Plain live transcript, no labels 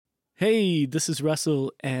Hey, this is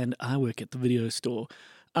Russell, and I work at the video store.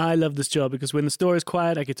 I love this job because when the store is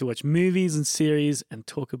quiet, I get to watch movies and series and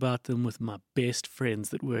talk about them with my best friends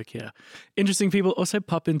that work here. Interesting people also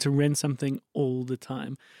pop in to rent something all the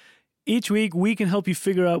time. Each week, we can help you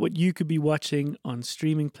figure out what you could be watching on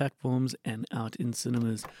streaming platforms and out in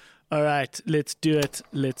cinemas. All right, let's do it.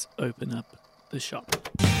 Let's open up the shop.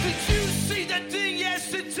 Did you see that thing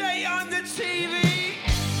yesterday on the TV?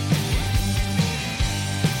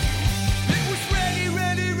 It was ready,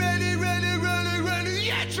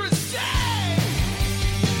 interesting!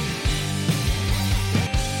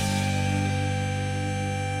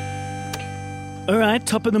 All right,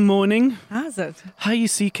 top of the morning. How's it? How you,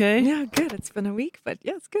 CK? Yeah, good. It's been a week, but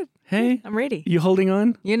yeah, it's good. Hey. I'm ready. You holding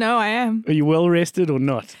on? You know I am. Are you well rested or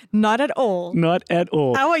not? Not at all. Not at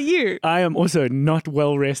all. How are you? I am also not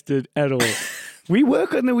well rested at all. We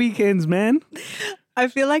work on the weekends, man. I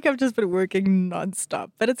feel like I've just been working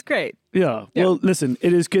nonstop, but it's great. Yeah. Well, listen,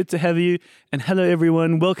 it is good to have you. And hello,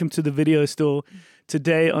 everyone. Welcome to the video store.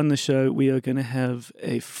 Today on the show, we are going to have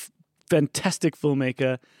a fantastic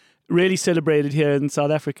filmmaker, really celebrated here in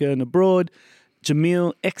South Africa and abroad,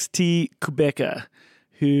 Jamil XT Kubeka,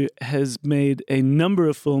 who has made a number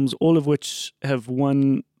of films, all of which have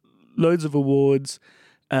won loads of awards,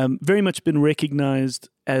 very much been recognized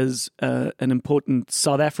as an important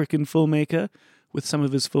South African filmmaker, with some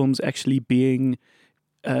of his films actually being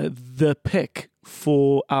the pick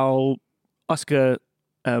for our Oscar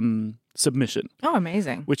submission. Oh,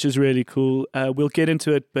 amazing. Which is really cool. We'll get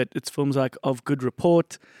into it, but it's films like Of Good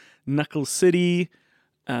Report, Knuckle City,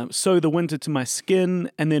 Sew the Winter to My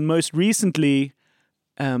Skin, and then most recently,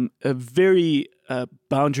 a very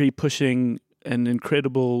boundary-pushing and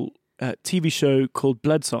incredible TV show called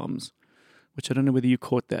Blood Psalms, which I don't know whether you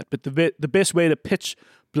caught that. But the best way to pitch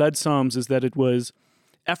Blood Psalms is that it was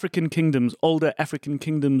older African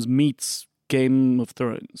kingdoms meets Game of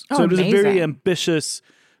Thrones. Oh, so it was amazing. a very ambitious,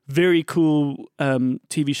 very cool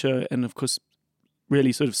TV show, and of course,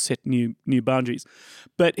 really sort of set new boundaries.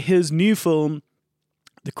 But his new film,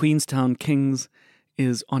 The Queenstown Kings,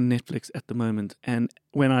 is on Netflix at the moment. And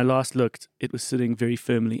when I last looked, it was sitting very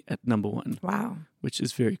firmly at number one. Wow. Which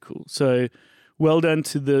is very cool. So well done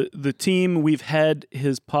to the team. We've had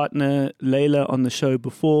his partner, Layla, on the show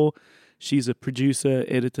before. She's a producer,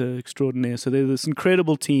 editor extraordinaire. So they're this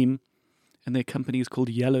incredible team. And their company is called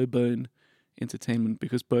Yellowbone Entertainment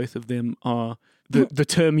because both of them are the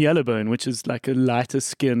term Yellowbone, which is like a lighter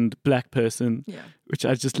skinned black person, which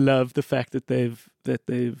I just love the fact that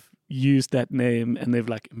they've used that name and they've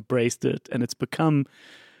like embraced it, and it's become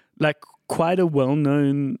like quite a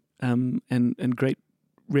well-known and great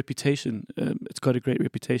reputation. It's got a great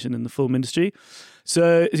reputation in the film industry.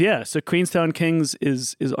 So Queenstown Kings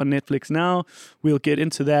is on Netflix now. We'll get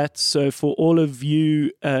into that. So for all of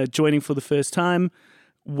you joining for the first time,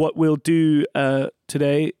 what we'll do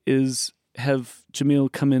today is have Jamil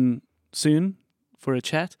come in soon for a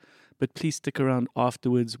chat, but please stick around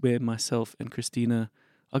afterwards where myself and Christina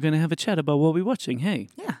are going to have a chat about what we're watching. Hey.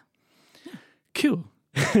 Yeah. Cool.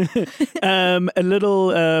 A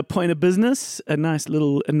little point of business, a nice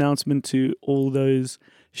little announcement to all those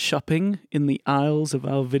shopping in the aisles of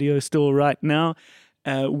our video store right now.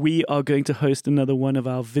 We are going to host another one of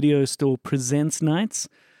our Video Store Presents nights.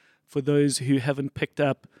 For those who haven't picked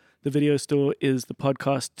up, the Video Store is the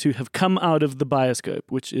podcast to have come out of the Bioscope,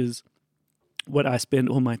 which is what I spend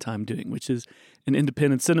all my time doing, which is an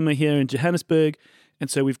independent cinema here in Johannesburg. And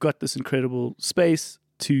so we've got this incredible space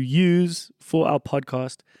to use for our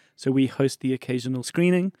podcast. So we host the occasional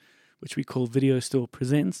screening, which we call Video Store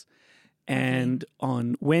Presents. And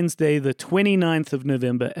on Wednesday, the 29th of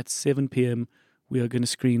November at 7 p.m., we are going to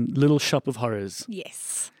screen Little Shop of Horrors.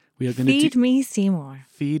 Yes. We are going Feed Me Seymour.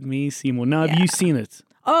 Feed Me Seymour. Now, have you seen it?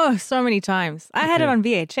 Oh, so many times. I had it on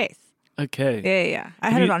VHS. Okay. Yeah.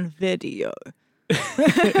 I had it on video.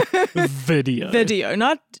 Video,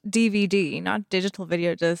 not DVD, not digital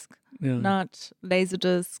video disc, Yeah. not laser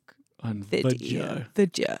disc. On Video.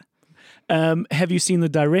 Have you seen the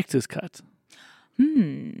director's cut?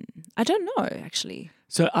 I don't know, actually.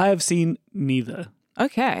 So I have seen neither.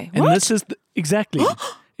 Okay. And What? this is exactly.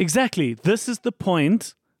 This is the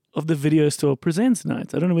point of the Video Store Presents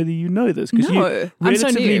night. I don't know whether you know this because No, you're I'm so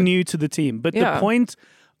relatively new. new to the team. But the point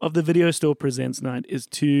of the Video Store Presents night is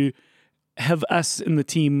to have us in the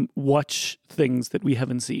team watch things that we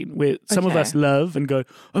haven't seen, where some of us love and go,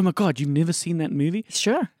 oh my God, you've never seen that movie?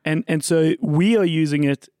 Sure. And so we are using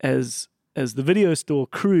it as the Video Store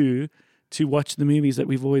crew to watch the movies that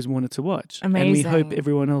we've always wanted to watch. Amazing. And we hope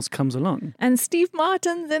everyone else comes along. And Steve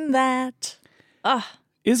Martin's in that.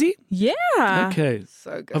 Is he? Yeah. Okay.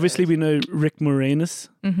 So good. Obviously, we know Rick Moranis.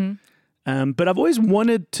 But I've always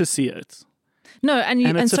wanted to see it. No, and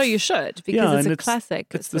it's so a you should, because it's and a classic.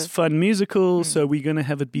 It's this fun musical, so we're going to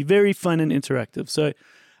have it be very fun and interactive. So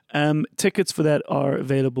tickets for that are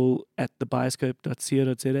available at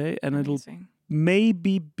thebioscope.co.za, and it'll Amazing.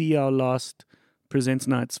 maybe be our last presents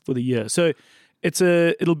nights for the year. So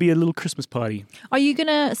it'll be a little Christmas party. Are you going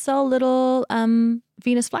to sell little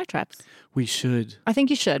Venus flytraps? We should. I think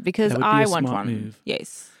you should, because That would be I a want smart one. move.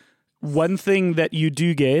 Yes. One thing that you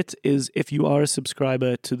do get is if you are a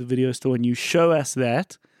subscriber to the video store and you show us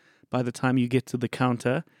that, by the time you get to the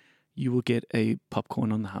counter, you will get a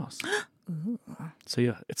popcorn on the house. So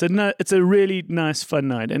yeah, it's a really nice, fun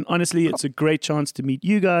night. And honestly, it's a great chance to meet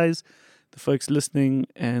you guys, the folks listening,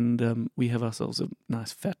 and we have ourselves a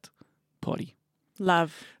nice fat party.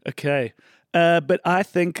 Love. Okay. But I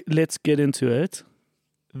think let's get into it.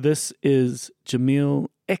 This is Jamil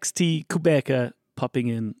XT Kubeka popping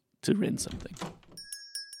in to rent something.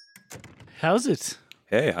 How's it?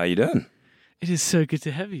 Hey, how you doing? It is so good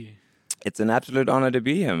to have you. It's an absolute honor to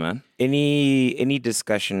be here, man. Any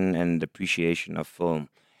discussion and appreciation of film,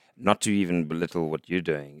 not to even belittle what you're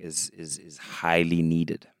doing, is highly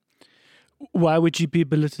needed. Why would you be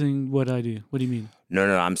belittling what I do? What do you mean?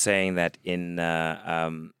 No, I'm saying that in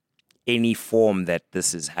any form that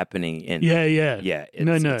this is happening in. Yeah.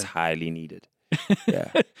 It's highly needed.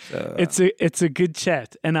 Yeah, so, It's a good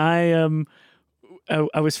chat, and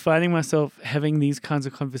I was finding myself having these kinds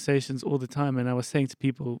of conversations all the time, and I was saying to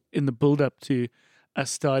people in the build up to us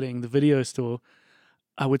starting the video store,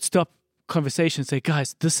 I would stop conversation and say,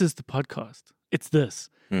 guys, this is the podcast. It's this.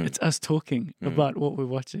 It's us talking about what we're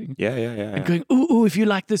watching. Yeah. And going, ooh, if you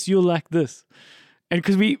like this, you'll like this. And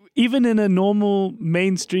because we, even in a normal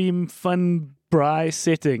mainstream fun braai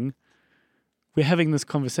setting, we're having this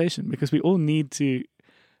conversation because we all need to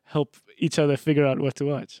help each other figure out what to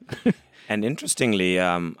watch. And interestingly,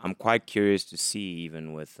 I'm quite curious to see,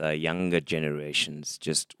 even with younger generations,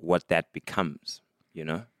 just what that becomes, you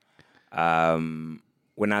know?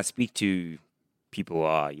 When I speak to people who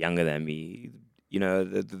are younger than me, you know,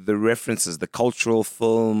 the references, the cultural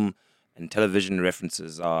film and television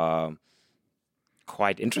references are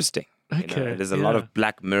quite interesting. You know? There's a lot of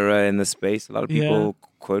Black Mirror in the space. A lot of people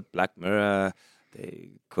quote Black Mirror. They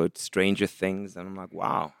quote Stranger Things. And I'm like,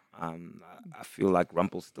 wow. I feel like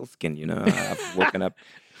Rumpelstiltskin, you know. I've woken up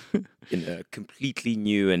in a completely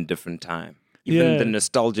new and different time. Even the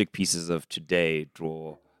nostalgic pieces of today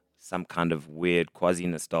draw some kind of weird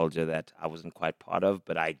quasi-nostalgia that I wasn't quite part of,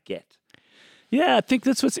 but I get. Yeah, I think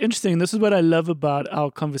that's what's interesting. This is what I love about our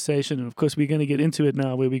conversation. And of course, we're going to get into it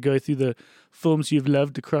now where we go through the films you've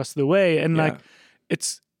loved across the way. And like,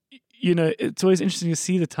 it's, you know, it's always interesting to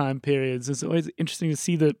see the time periods. It's always interesting to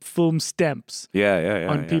see the film stamps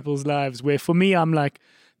on people's lives. Where for me, I'm like,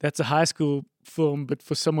 that's a high school film, but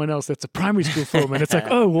for someone else, that's a primary school film. And it's like,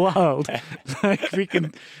 oh, wild. Like we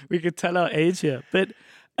can tell our age here. But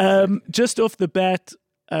just off the bat,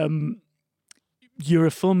 you're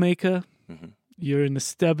a filmmaker. Mm-hmm. You're an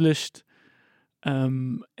established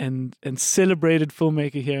and celebrated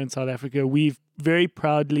filmmaker here in South Africa. We've very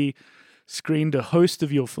proudly screened a host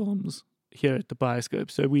of your films here at the Bioscope.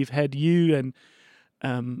 So we've had you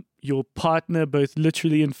and your partner, both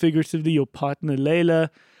literally and figuratively, your partner Layla,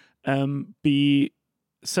 be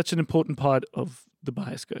such an important part of the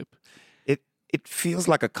Bioscope. It feels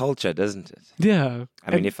like a culture, doesn't it? Yeah.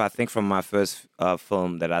 I mean, if I think from my first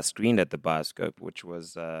film that I screened at the Bioscope, which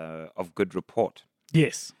was Of Good Report.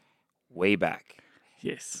 Yes. Way back.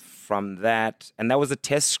 Yes. From that, and that was a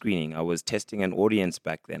test screening. I was testing an audience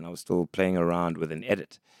back then. I was still playing around with an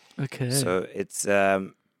edit. Okay. So it's,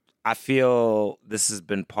 I feel this has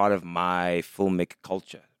been part of my filmic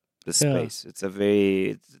culture, the space. It's a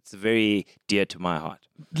very dear to my heart.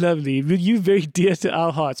 Lovely. You're very dear to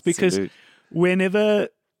our hearts because whenever,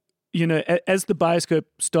 you know, as the Bioscope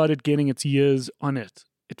started getting its years on it,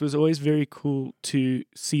 it was always very cool to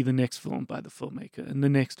see the next film by the filmmaker and the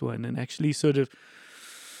next one and actually sort of,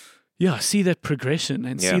 see that progression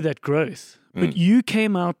and see that growth. But you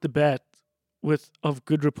came out the bat with Of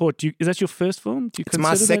Good Report. Is that your first film? Do you it's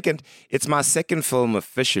my second. It's my second film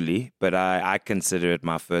officially, but I consider it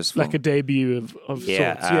my first film. Like a debut of sorts.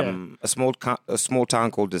 Yeah. A small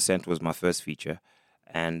town called Descent was my first feature,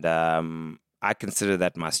 and I consider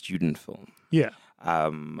that my student film. Yeah. I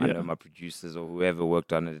know my producers or whoever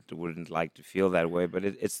worked on it wouldn't like to feel that way, but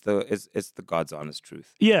it's the God's honest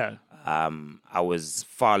truth. Yeah. I was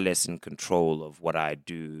far less in control of what I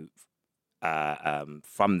do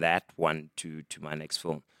from that one to my next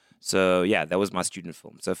film. So that was my student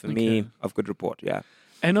film. So for me, Of Good Report,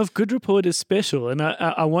 And Of Good Report is special, and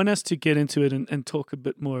I want us to get into it and talk a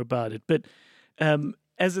bit more about it. But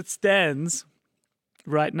as it stands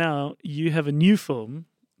right now, you have a new film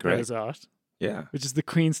that Correct. is out, Yeah. which is The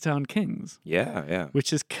Queenstown Kings, Yeah.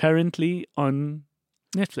 which is currently on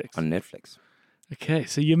Netflix. On Netflix. Okay,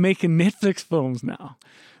 so you're making Netflix films now,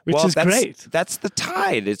 which Well, is great. That's the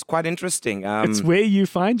tide. It's quite interesting. It's where you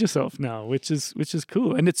find yourself now, which is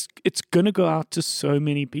cool, and it's gonna go out to so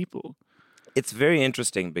many people. It's very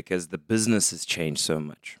interesting because the business has changed so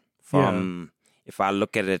much. If I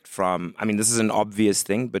look at it I mean, this is an obvious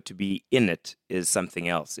thing, but to be in it is something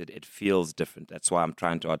else. It feels different. That's why I'm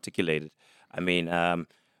trying to articulate it. I mean,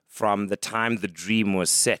 from the time the dream was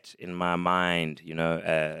set in my mind,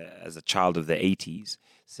 as a child of the 80s,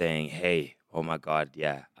 saying, hey, oh my God,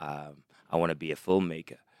 yeah, I want to be a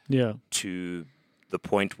filmmaker, Yeah, to the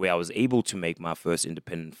point where I was able to make my first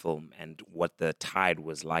independent film and what the tide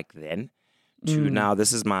was like then, to now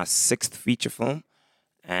this is my 6th feature film,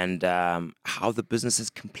 and how the business has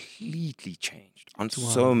completely changed on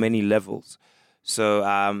so many levels. So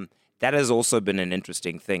that has also been an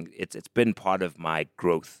interesting thing. It's been part of my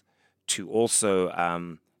growth to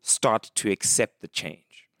also start to accept the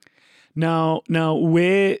change. Now,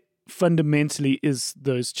 where fundamentally is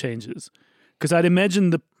those changes? Because I'd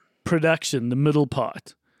imagine the production, the middle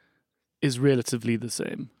part, is relatively the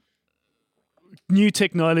same. New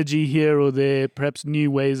technology here or there, perhaps new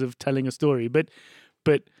ways of telling a story, but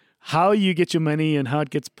how you get your money and how it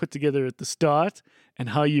gets put together at the start and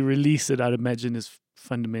how you release it, I'd imagine, is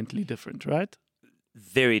fundamentally different, right?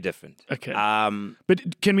 Very different. Okay.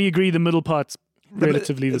 But can we agree the middle part's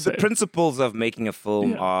relatively the same? The principles of making a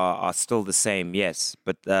film Yeah. are still the same, yes.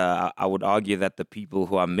 But I would argue that the people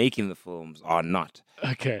who are making the films are not.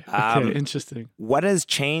 Okay. Interesting. What has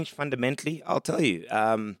changed fundamentally? I'll tell you.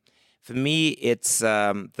 For me, it's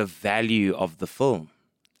the value of the film,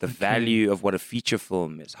 the value of what a feature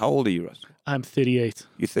film is. How old are you, Russell? I'm 38.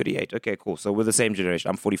 You're 38. Okay, cool. So we're the same generation.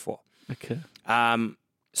 I'm 44. Okay.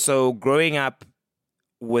 So growing up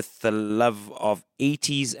with the love of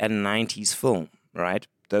 80s and 90s film, right?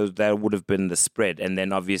 That would have been the spread. And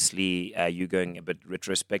then obviously you going a bit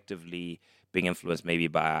retrospectively being influenced maybe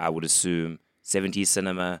by, I would assume, 70s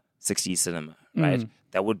cinema, 60s cinema, right?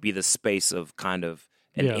 That would be the space of kind of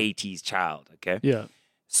an 80s child, okay? Yeah.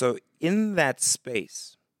 So in that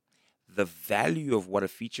space, the value of what a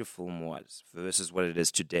feature film was versus what it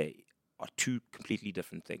is today are two completely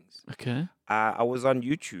different things. Okay. I was on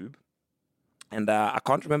YouTube, and I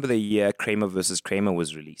can't remember the year Kramer versus Kramer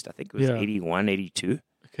was released. I think it was 81, 82.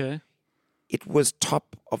 Okay. It was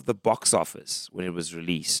top of the box office when it was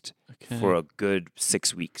released for a good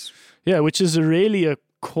 6 weeks. Yeah, which is really a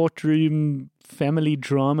courtroom family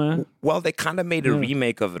drama. Well, they kind of made a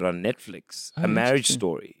remake of it on Netflix. A Marriage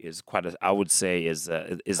Story is I would say, is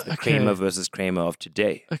the Kramer versus Kramer of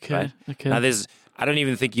today. Okay. Right? Okay. Now, I don't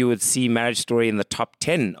even think you would see Marriage Story in the top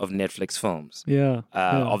 10 of Netflix films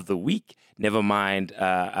of the week. Never mind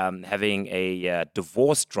having a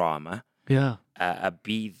divorce drama Yeah.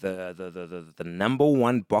 be the number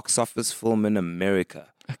one box office film in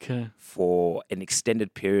America Okay. for an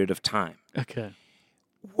extended period of time. Okay.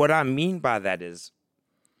 What I mean by that is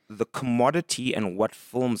the commodity and what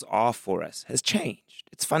films are for us has changed.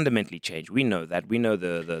 It's fundamentally changed. We know that. We know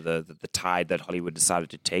the tide that Hollywood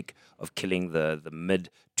decided to take of killing the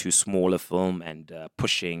mid to smaller film and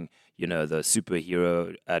pushing, the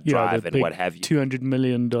superhero drive and big what have you. $200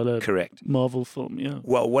 million Correct. Marvel film, yeah.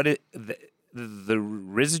 Well, the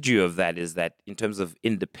residue of that is that in terms of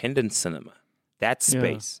independent cinema, that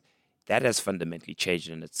space, that has fundamentally changed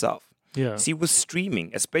in itself. Yeah. See, with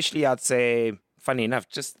streaming, especially I'd say, funny enough,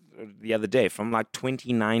 just the other day, from like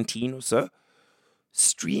 2019 or so,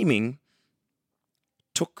 streaming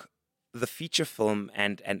took the feature film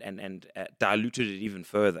and diluted it even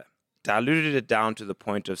further. Diluted it down to the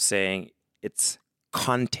point of saying it's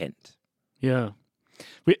content. Yeah.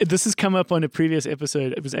 This has come up on a previous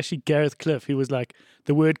episode. It was actually Gareth Cliff who was like,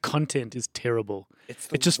 the word content is terrible. It's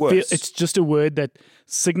the It's just a word that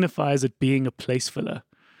signifies it being a place filler.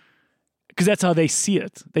 Because that's how they see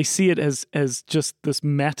it. They see it as just this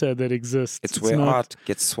matter that exists. It's where art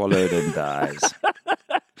gets swallowed and dies.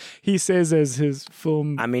 He says as his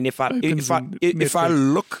film. I mean, if I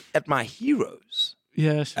look at my heroes,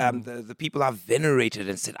 yeah, sure. the people I've venerated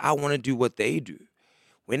and said, I want to do what they do.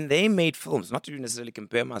 When they made films, not to necessarily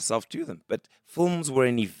compare myself to them, but films were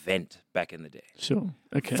an event back in the day. Sure.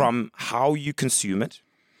 Okay. From how you consume it,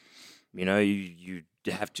 you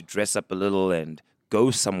have to dress up a little and go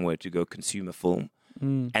somewhere to go consume a film.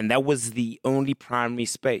 And that was the only primary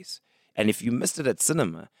space. And if you missed it at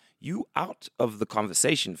cinema, you out of the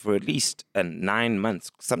conversation for at least 9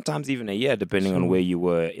 months, sometimes even a year, depending on where you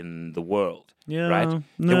were in the world. Yeah, right?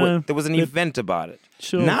 no, There was an but- event about it.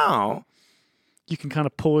 Sure. Now, You can kind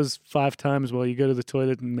of pause 5 times while you go to the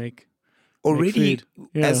toilet and make already, food.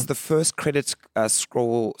 Yeah. as the first credits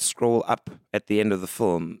scroll up at the end of the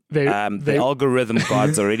film, They- the algorithm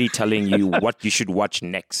god's already telling you what you should watch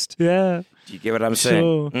next. Yeah. Do you get what I'm saying?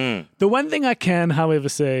 Sure. Mm. The one thing I can, however,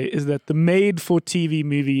 say is that the made-for-TV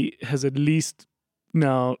movie has at least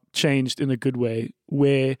now changed in a good way,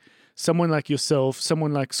 where someone like yourself,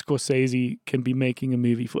 someone like Scorsese can be making a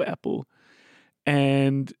movie for Apple,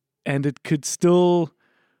 and it could still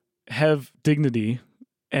have dignity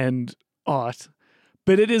and art,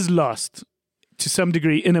 but it is lost to some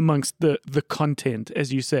degree in amongst the content,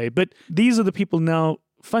 as you say. But these are the people now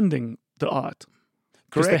funding the art.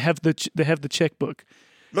 Because they Correct. have the checkbook.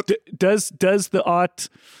 Look- Does the art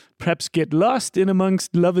perhaps get lost in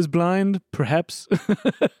amongst Love Is Blind? Perhaps,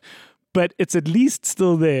 but it's at least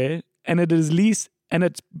still there, and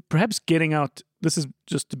it's perhaps getting out. This is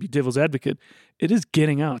just to be devil's advocate. It is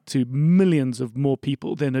getting out to millions of more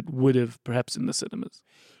people than it would have perhaps in the cinemas.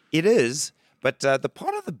 It is, but the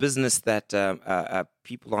part of the business that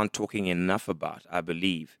people aren't talking enough about, I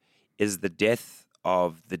believe, is the death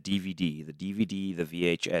of the DVD, the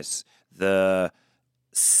VHS, the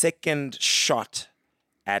second shot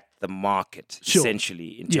at the market, Sure.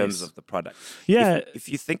 essentially, in terms Yes. of the product. Yeah. If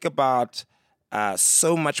you think about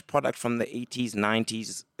so much product from the 80s,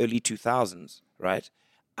 90s, early 2000s, right,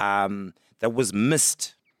 that was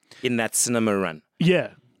missed in that cinema run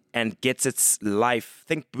Yeah, and gets its life.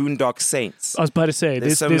 Think Boondock Saints. I was about to say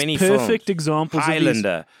There's so many perfect films. examples of these.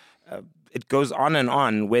 Highlander. It goes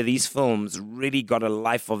on where these films really got a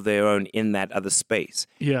life of their own in that other space.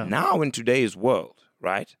 Yeah. Now in today's world,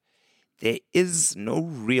 right, there is no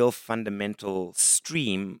real fundamental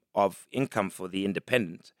stream of income for the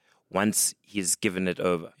independent once he's given it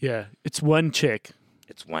over. Yeah, it's one check.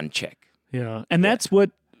 It's one check. Yeah, and that's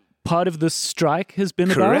what part of this strike has been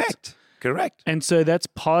about. Correct. And so that's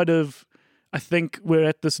part of, I think we're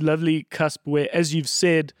at this lovely cusp where, as you've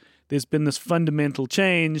said, there's been this fundamental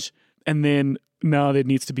change, and then now there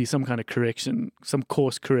needs to be some kind of correction, some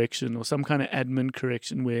course correction, or some kind of admin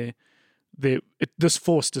correction where this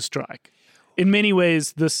forced a strike. In many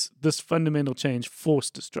ways, this fundamental change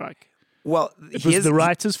forced a strike. Well, It was the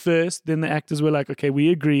writers first, then the actors were like, okay, we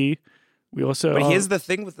agree. We also But are- here's the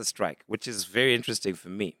thing with the strike, which is very interesting for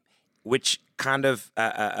me, which kind of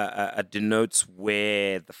denotes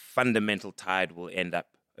where the fundamental tide will end up.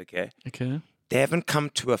 Okay, Okay, they haven't come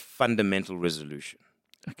to a fundamental resolution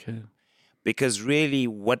okay. because really,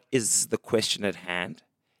 what is the question at hand?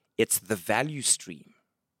 It's the value stream.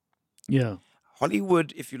 Yeah,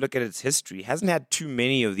 Hollywood, if you look at its history, hasn't had too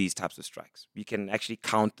many of these types of strikes. You can actually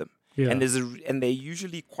count them. Yeah. And they're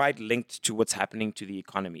usually quite linked to what's happening to the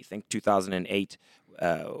economy. Think 2008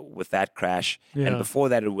 with that crash, Yeah. and before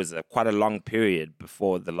that it was quite a long period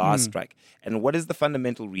before the last strike. And what is the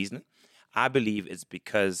fundamental reason? I believe it's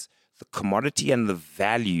because the commodity and the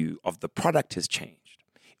value of the product has changed.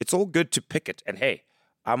 It's all good to picket, and hey,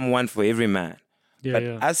 I'm one for every man. yeah, But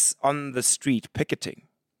yeah. us on the street picketing,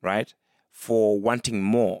 right, for wanting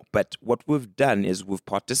more. But what we've done is we've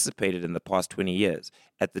participated in the past 20 years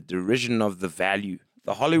at the derision of the value.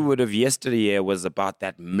 The Hollywood of yesteryear was about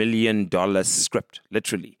that $1 million script,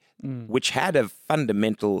 literally, which had a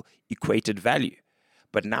fundamental equated value.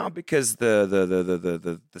 But now, because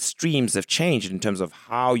the streams have changed in terms of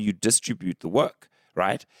how you distribute the work,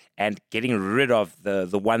 right, and getting rid of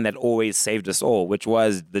the one that always saved us all, which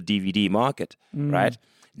was the DVD market, right?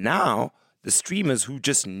 Now, the streamers who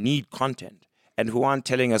just need content and who aren't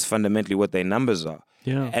telling us fundamentally what their numbers are,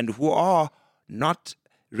 Yeah. and who are not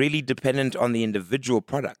really dependent on the individual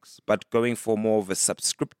products, but going for more of a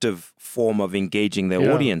subscriptive form of engaging their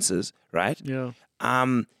Yeah. audiences, right? Yeah.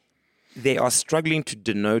 They are struggling to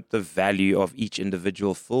denote the value of each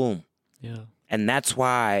individual film. Yeah. And that's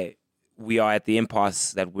why we are at the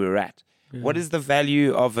impasse that we're at. What is the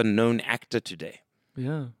value of a known actor today?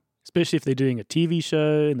 Yeah. Especially if they're doing a TV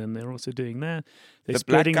show and then they're also doing that. They're The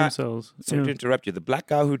spreading black guy- themselves. Sorry to Yeah. interrupt you. The black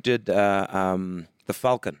guy who did The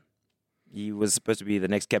Falcon, he was supposed to be the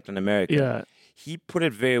next Captain America. Yeah. He put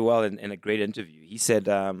it very well in a great interview. He said,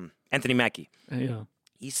 Anthony Mackie, Yeah.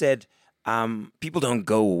 he said, people don't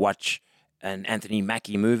go watch an Anthony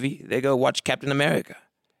Mackie movie. They go watch Captain America,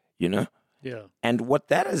 you know? Yeah. And what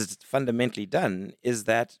that has fundamentally done is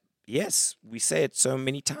that, yes, we say it so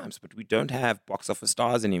many times, but we don't have box office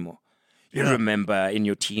stars anymore. You remember in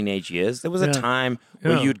your teenage years, there was a Yeah. time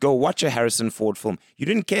where Yeah. you'd go watch a Harrison Ford film. You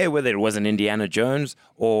didn't care whether it was an Indiana Jones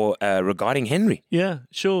or regarding Henry. Yeah,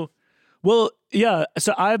 sure. Well, yeah.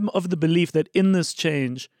 So I'm of the belief that in this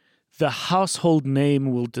change, the household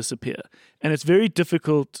name will disappear. And it's very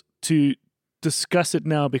difficult to discuss it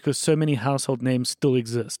now because so many household names still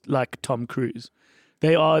exist, like Tom Cruise.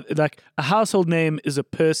 They are like a household name is a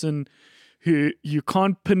person who you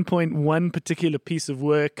can't pinpoint one particular piece of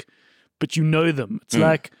work, but you know them. It's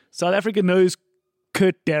like South Africa knows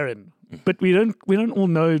Kurt Darren, but we don't all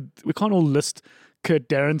know, we can't all list Kurt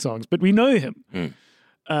Darren songs, but we know him.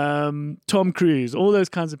 Tom Cruise, all those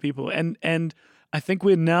kinds of people. And I think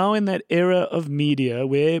we're now in that era of media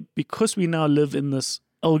where, because we now live in this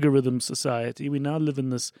algorithm society, we now live in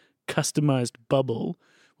this customized bubble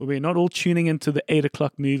where we're not all tuning into the 8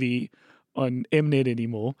 o'clock movie on Mnet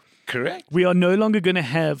anymore. Correct. We are no longer going to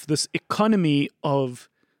have this economy of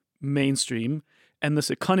mainstream and this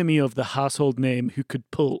economy of the household name who could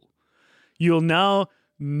pull. You'll now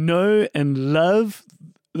know and love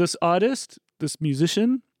this artist, this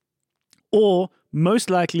musician, or most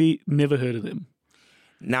likely never heard of them.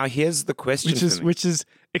 Now, here's the question Which is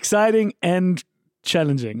exciting and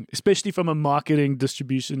challenging, especially from a marketing,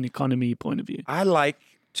 distribution, economy point of view. I like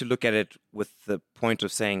to look at it with the point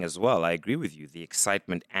of saying as well, I agree with you, the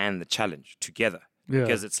excitement and the challenge together. Yeah.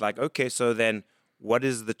 Because it's like, okay, so then what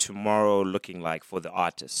is the tomorrow looking like for the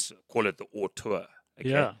artists? Call it the auteur.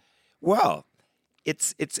 Okay? Yeah. Well,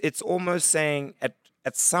 it's almost saying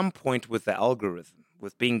at some point with the algorithm,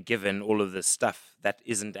 with being given all of this stuff that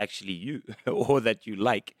isn't actually you or that you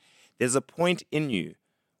like, there's a point in you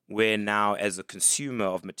where now, as a consumer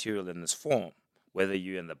of material in this form, whether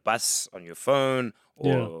you're in the bus, on your phone,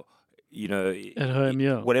 or you know, At home,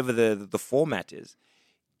 whatever the format is,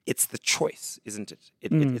 it's the choice, isn't it?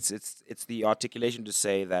 It's the articulation to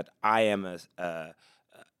say that I am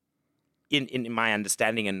in my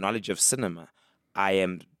understanding and knowledge of cinema, I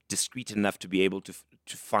am discreet enough to be able to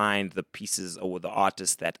find the pieces or the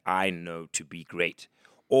artists that I know to be great,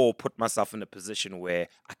 or put myself in a position where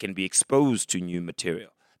I can be exposed to new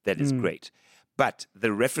material that is great. But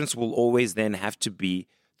the reference will always then have to be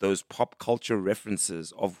those pop culture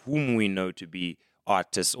references of whom we know to be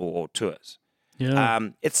artists or auteurs. Yeah.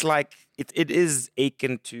 It's like it is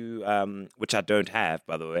akin to, which I don't have,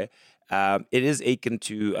 by the way. It is akin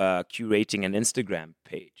to curating an Instagram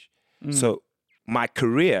page. So my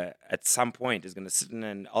career at some point is going to sit in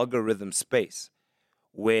an algorithm space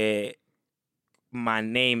where my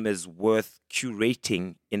name is worth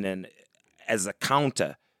curating as a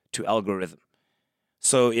counter to algorithm.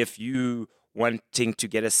 So if you wanting to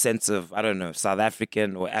get a sense of, I don't know, South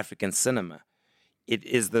African or African cinema, it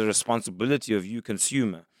is the responsibility of you,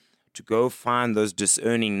 consumer, to go find those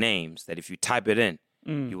discerning names that if you type it in,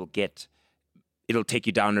 you will get. It'll take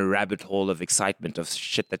you down a rabbit hole of excitement of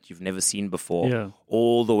shit that you've never seen before,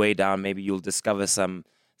 all the way down. Maybe you'll discover some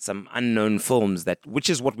unknown films which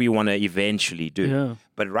is what we want to eventually do. Yeah.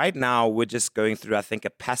 But right now we're just going through, I think, a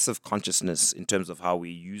passive consciousness in terms of how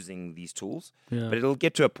we're using these tools. Yeah. But it'll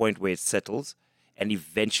get to a point where it settles, and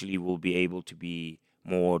eventually we'll be able to be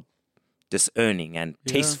more discerning and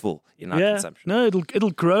tasteful in our consumption. No, it'll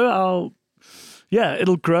grow our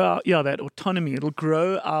that autonomy. It'll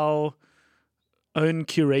grow our own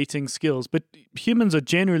curating skills. But humans are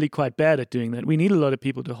generally quite bad at doing that. We need a lot of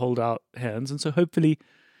people to hold our hands, and so hopefully,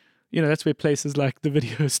 that's where places like the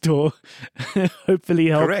video store hopefully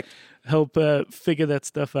help figure that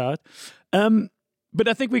stuff out. But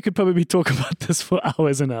I think we could probably talk about this for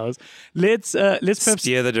hours and hours. Let's perhaps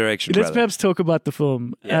steer the direction. Let's perhaps talk about the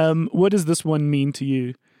film. Yes. What does this one mean to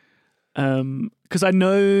you? Because I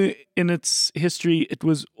know in its history, it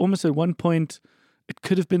was almost at one point, it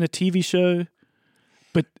could have been a TV show,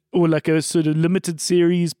 or like a sort of limited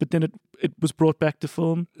series, but then it was brought back to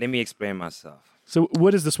film. Let me explain myself. So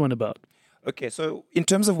what is this one about? Okay, so in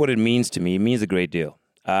terms of what it means to me, it means a great deal.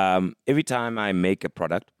 Every time I make a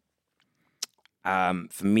product,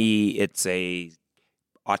 for me, it's a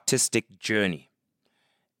artistic journey.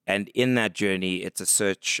 And in that journey, it's a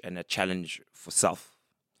search and a challenge for self.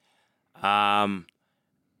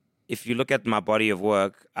 If you look at my body of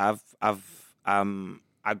work, I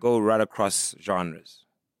go right across genres.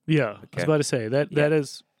 Yeah, I was about to say that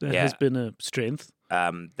has been a strength.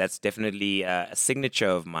 That's definitely a signature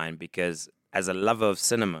of mine, because as a lover of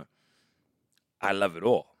cinema, I love it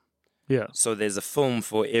all. Yeah. So there's a film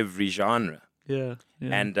for every genre. Yeah.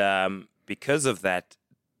 And because of that,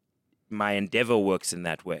 my endeavor works in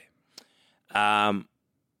that way. The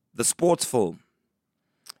sports film,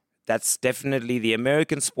 that's definitely, the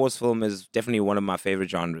American sports film is definitely one of my favorite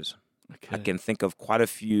genres. Okay. I can think of quite a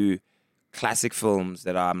few classic films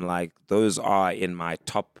that I'm like, those are in my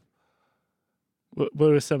top.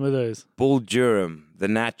 What are some of those? Bull Durham, The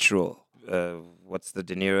Natural. What's the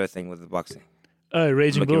De Niro thing with the boxing? Oh,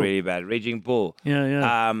 Raging Bull. Looking really bad. Raging Bull.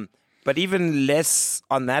 Yeah. But even less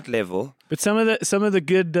on that level. But some of the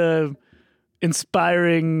good,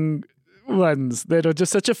 inspiring ones that are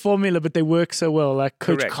just such a formula, but they work so well, like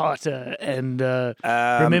Coach Correct. Carter and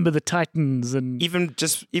Remember the Titans, and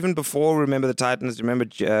Even before Remember the Titans, remember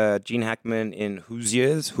Gene Hackman in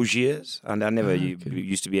Hoosiers? And I never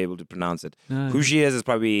used to be able to pronounce it. No. Hoosiers is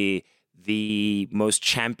probably the most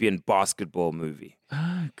championed basketball movie.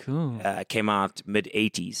 oh, cool. Came out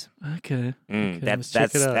mid-'80s. Okay. That's let's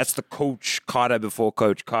check it out. that's the Coach Carter before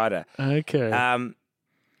Coach Carter. Okay.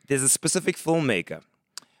 There's a specific filmmaker,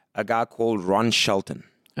 a guy called Ron Shelton.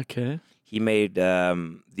 Okay. He made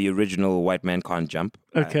the original White Man Can't Jump.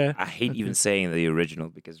 Okay. I hate even saying the original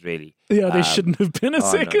because really. Yeah, there shouldn't have been a no,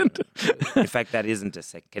 second. In fact, that isn't a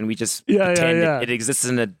second. Can we just Yeah, pretend yeah. It exists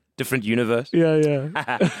in a different universe?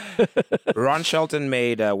 Yeah. Ron Shelton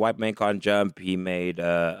made White Man Can't Jump. He made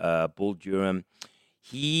Bull Durham.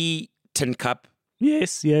 Tin Cup.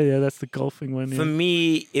 Yes. Yeah. That's the golfing one. For Yeah.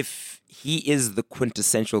 me, if he is the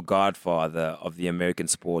quintessential godfather of the American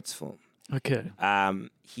sports film. Okay.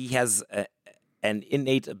 He has an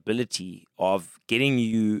innate ability of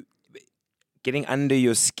getting under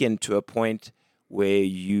your skin to a point where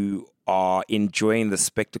you are enjoying the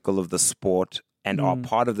spectacle of the sport and are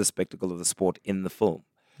part of the spectacle of the sport in the film.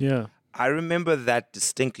 Yeah. I remember that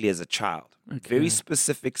distinctly as a child. Okay. Very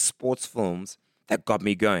specific sports films that got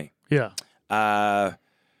me going. Yeah. The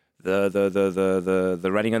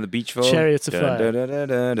Running on the Beach film. Chariots of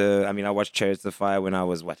Fire. I mean, I watched Chariots of Fire when I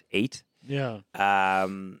was 8. Yeah.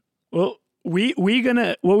 Well, we're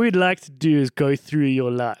gonna, what we'd like to do is go through your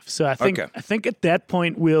life. So I think at that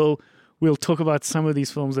point we'll talk about some of these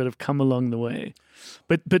films that have come along the way.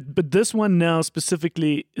 But this one now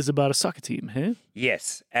specifically is about a soccer team, hey?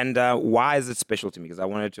 Yes. And why is it special to me? Because I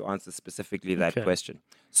wanted to answer specifically that question.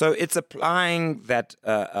 So it's applying that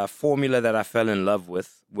formula that I fell in love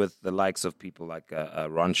with the likes of people like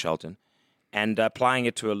Ron Shelton, and applying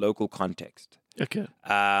it to a local context. Okay.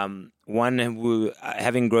 One who,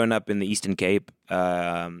 having grown up in the Eastern Cape,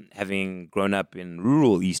 having grown up in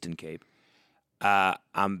rural Eastern Cape, I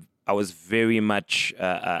was very much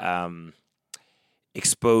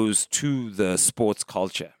exposed to the sports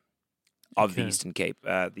culture of the Eastern Cape.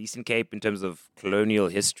 The Eastern Cape, in terms of colonial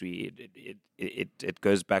history, it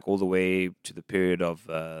goes back all the way to the period of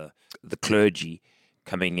the clergy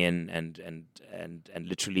coming in and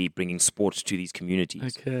literally bringing sports to these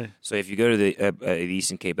communities. Okay. So if you go to the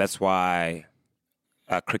Eastern Cape, that's why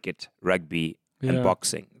cricket, rugby, and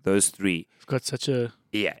boxing, those three. It's got such a...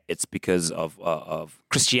 Yeah, it's because of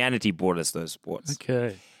Christianity brought us those sports.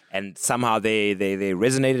 Okay. And somehow they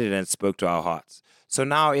resonated and spoke to our hearts. So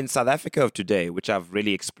now in South Africa of today, which I've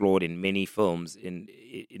really explored in many films in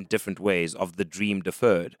different ways of the dream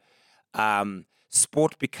deferred,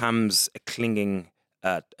 sport becomes a clinging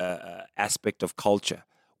aspect of culture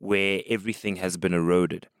where everything has been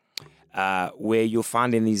eroded. Where you'll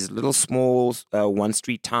find in these little small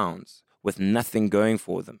one-street towns with nothing going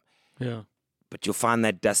for them. Yeah. But you'll find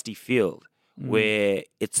that dusty field where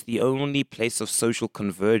it's the only place of social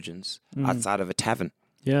convergence outside of a tavern.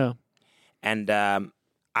 Yeah. And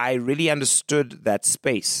I really understood that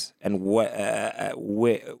space and where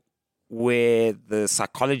the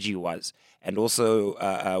psychology was, and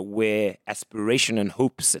also where aspiration and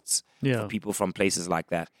hope sits for people from places like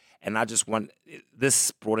that. And I just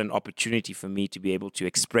this brought an opportunity for me to be able to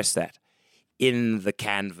express that in the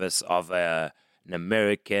canvas of an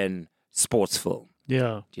American sports film.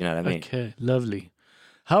 Yeah. Do you know what I mean? Okay, lovely.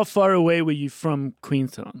 How far away were you from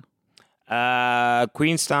Queenstown?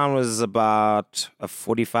 Queenstown was about a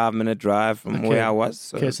 45-minute drive from where I was.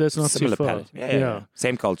 So so it's not similar too far. pattern. Yeah.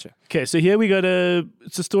 Same culture. Okay, so here we got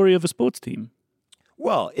it's a story of a sports team.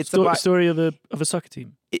 Well, it's a about story of a soccer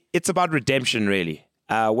team. It's about redemption, really.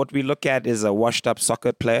 What we look at is a washed-up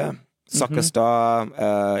soccer player, soccer star,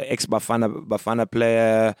 ex-Bafana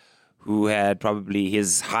player, who had probably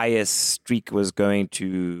his highest streak was going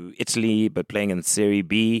to Italy, but playing in Serie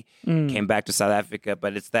B, came back to South Africa.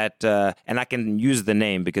 But it's that, and I can use the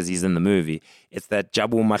name because he's in the movie, it's that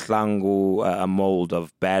Jabu Mahlangu mold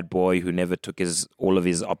of bad boy who never took all of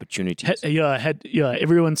his opportunities.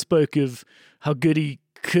 Everyone spoke of how good he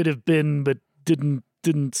could have been, but didn't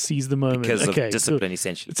seize the moment. Because of discipline,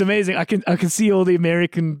 essentially. It's amazing. I can see all the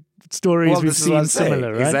American stories we've seen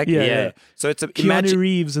similar, right? Exactly. Yeah. So it's Keanu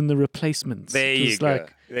Reeves and The Replacements. There you go.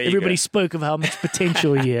 Everybody spoke of how much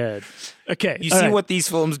potential he had. Okay. You see what these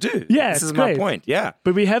films do. Yeah, this is great. my point. Yeah.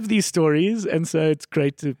 But we have these stories, and so it's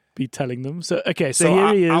great to be telling them. So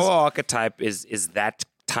here he is. Our archetype is that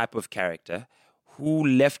type of character who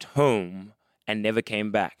left home and never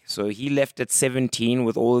came back. So he left at 17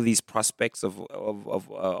 with all of these prospects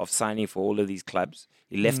of signing for all of these clubs.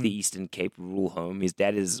 He left the Eastern Cape rural home. His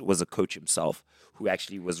dad was a coach himself, who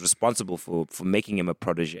actually was responsible for making him a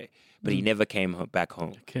protege. But he never came back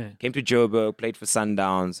home. Okay. Came to Joburg, played for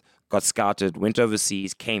Sundowns, got scouted, went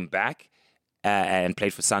overseas, came back, and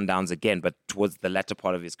played for Sundowns again, but towards the latter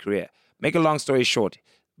part of his career. Make a long story short,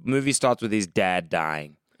 movie starts with his dad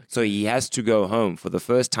dying. So he has to go home for the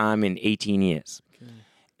first time in 18 years. Okay.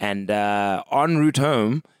 And en route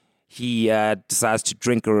home, he decides to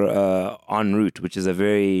drink en route, which is a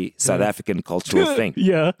very South African cultural thing.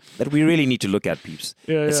 Yeah. That we really need to look at, peeps.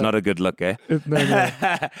 Yeah, it's not a good look, eh? No.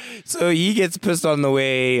 So he gets pissed on the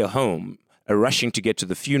way home, rushing to get to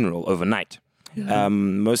the funeral overnight. Yeah.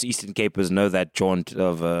 Most Eastern Capers know that jaunt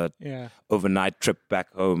of a overnight trip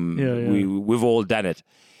back home. We've all done it.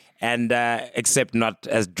 And except not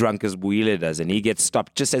as drunk as Bouile does. And he gets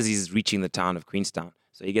stopped just as he's reaching the town of Queenstown.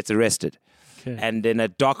 So he gets arrested. Okay. And in a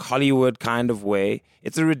Doc Hollywood kind of way,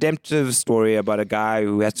 it's a redemptive story about a guy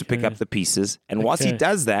who has to pick up the pieces. And whilst he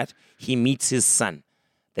does that, he meets his son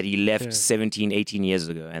that he left 17, 18 years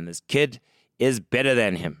ago. And this kid is better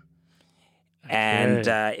than him. Okay. And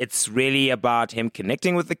it's really about him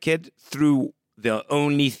connecting with the kid through the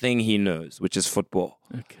only thing he knows, which is football.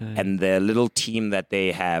 Okay. And the little team that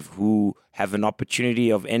they have, who have an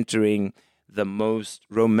opportunity of entering the most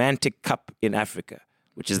romantic cup in Africa,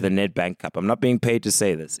 which is the Nedbank Cup. I'm not being paid to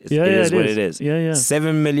say this. It is what it is. Yeah.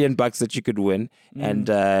 $7 million that you could win. And,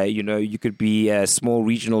 you could be a small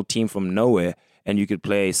regional team from nowhere and you could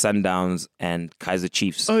play Sundowns and Kaizer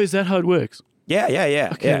Chiefs. Oh, is that how it works? Yeah.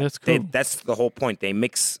 Okay, that's cool. That's the whole point. They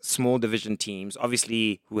mix small division teams,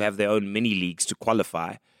 obviously, who have their own mini leagues to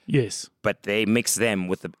qualify. Yes. But they mix them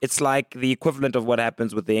with it's like the equivalent of what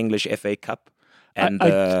happens with the English FA Cup. And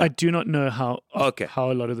I do not know how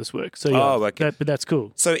a lot of this works. So but that's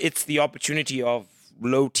cool. So it's the opportunity of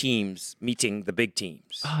low teams meeting the big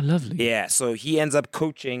teams. Oh, lovely. Yeah, so he ends up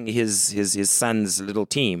coaching his son's little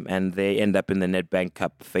team, and they end up in the Nedbank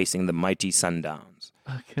Cup facing the mighty Sundowns.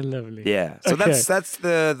 Okay, lovely. Yeah, so that's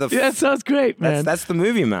the that sounds great, man. That's the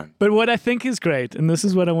movie, man. But what I think is great, and this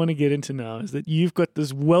is what I want to get into now, is that you've got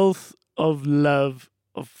this wealth of love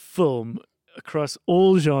of film across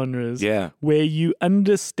all genres, where you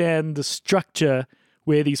understand the structure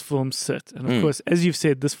where these films sit. And of course, as you've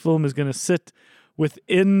said, this film is going to sit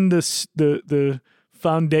within the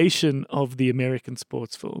foundation of the American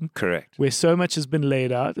sports film. Correct. Where so much has been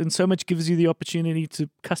laid out and so much gives you the opportunity to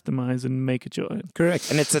customize and make it your own. Correct.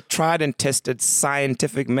 And it's a tried and tested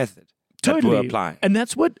scientific method that we're applying. And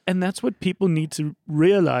that's what people need to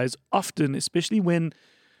realize often, especially when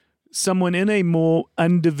someone in a more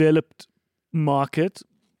undeveloped market,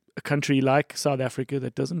 a country like South Africa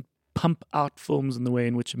that doesn't pump out films in the way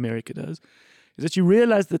in which America does, is that you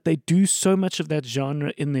realize that they do so much of that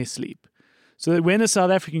genre in their sleep. So that when a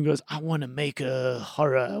South African goes, I want to make a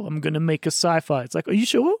horror, I'm going to make a sci-fi, it's like, are you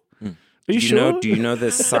sure? Are you sure? Do you know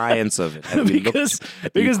the science of it? Have because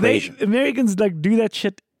Americans do that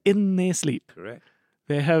shit in their sleep. Correct.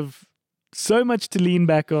 They have so much to lean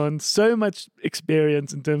back on, so much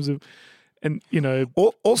experience in terms of, and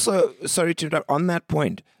Also, sorry to interrupt, on that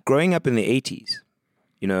point, growing up in the 80s,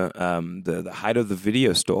 the height of the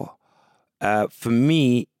video store, for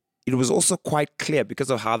me, it was also quite clear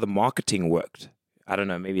because of how the marketing worked. I don't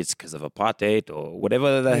know, maybe it's because of apartheid or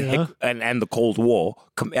whatever the heck, and the Cold War.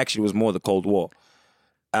 Actually, it was more the Cold War.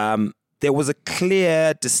 There was a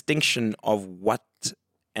clear distinction of what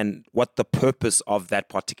the purpose of that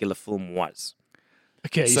particular film was.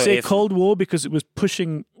 Okay, you say Cold War because it was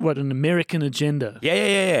pushing an American agenda.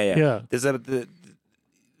 Yeah.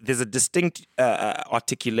 There's a distinct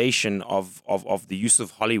articulation of the use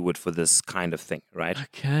of Hollywood for this kind of thing, right?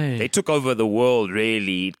 Okay. They took over the world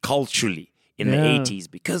really culturally in the 80s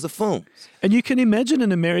because of films. And you can imagine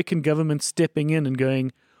an American government stepping in and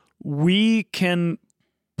going, we can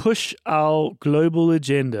push our global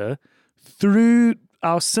agenda through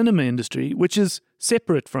our cinema industry, which is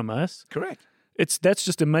separate from us. Correct. That's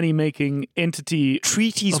just a money-making entity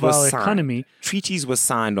of our economy. Treaties were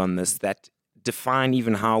signed on this that define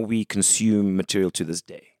even how we consume material to this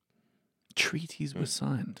day. Treaties were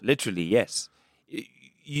signed. Literally, yes.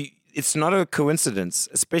 It's not a coincidence,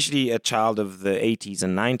 especially a child of the 80s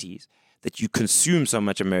and 90s, that you consume so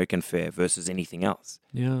much American fare versus anything else.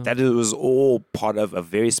 Yeah. That it was all part of a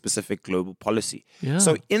very specific global policy. Yeah.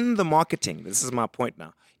 So in the marketing, this is my point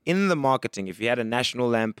now, in the marketing, if you had a National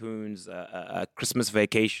Lampoon's a Christmas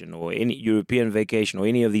Vacation or any European Vacation or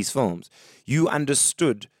any of these films, you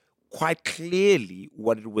understood quite clearly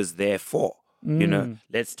what it was there for. You know,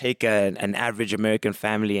 let's take an average American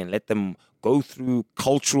family and let them go through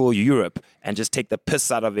cultural Europe and just take the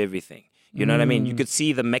piss out of everything. You know what I mean? You could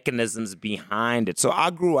see the mechanisms behind it. So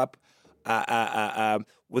I grew up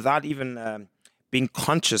without even being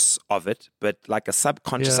conscious of it, but like a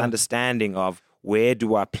subconscious understanding of where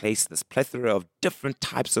do I place this plethora of different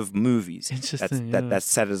types of movies that's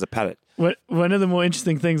set as a palette. One of the more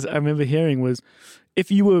interesting things I remember hearing was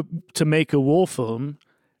if you were to make a war film,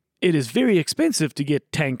 it is very expensive to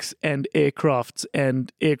get tanks and aircrafts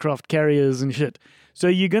and aircraft carriers and shit. So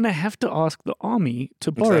you're going to have to ask the army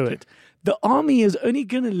to borrow it. The army is only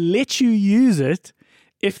going to let you use it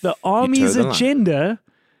if the army's agenda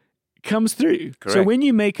comes through. Correct. So when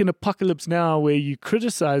you make an Apocalypse Now where you're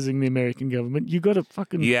criticizing the American government, you got to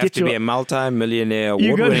fucking You have to be a multi-millionaire,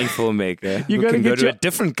 award-winning filmmaker who can go to a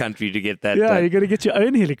different country to get that done. You got to get your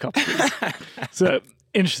own helicopters. So,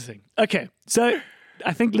 interesting. Okay, so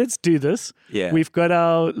I think let's do this. Yeah. We've got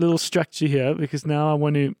our little structure here because now I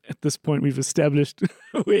want to, at this point, we've established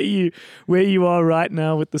where you are right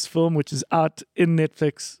now with this film, which is out in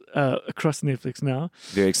Netflix, across Netflix now.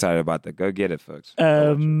 Very excited about that. Go get it, folks.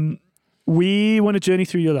 We want to journey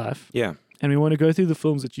through your life. Yeah. And we want to go through the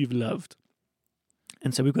films that you've loved.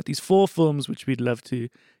 And so we've got these 4 films which we'd love to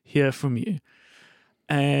hear from you.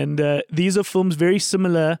 And these are films very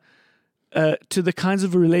similar to the kinds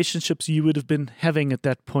of relationships you would have been having at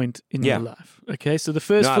that point in your life. Okay, so the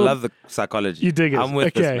first film... I love the psychology. You dig it. I'm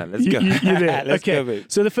with this, man. Let's go. You're there. Let's okay. go, baby.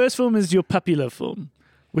 So the first film is your puppy love film,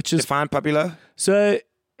 which is... Define puppy love? So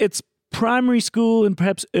it's primary school and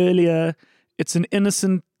perhaps earlier. It's an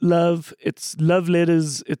innocent love. It's love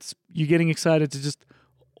letters. It's you getting excited to just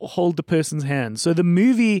hold the person's hand. So the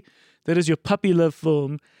movie that is your puppy love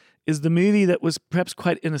film is the movie that was perhaps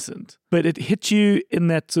quite innocent, but it hit you in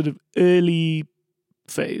that sort of early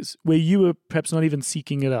phase where you were perhaps not even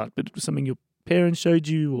seeking it out, but it was something your parents showed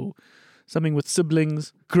you or something with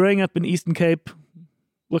siblings. Growing up in Eastern Cape,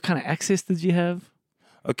 what kind of access did you have?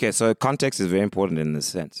 Okay, so context is very important in this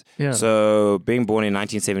sense. Yeah. So being born in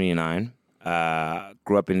 1979,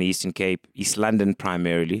 grew up in the Eastern Cape, East London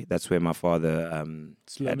primarily. That's where my father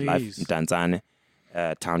had life in Tanzania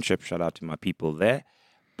township. Shout out to my people there.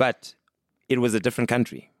 But it was a different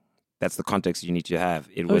country. That's the context you need to have.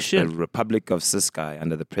 It was the Republic of Ciskei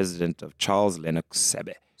under the president of Charles Lennox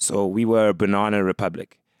Sebe. So we were a banana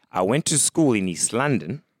republic. I went to school in East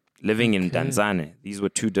London, living in Tanzania. These were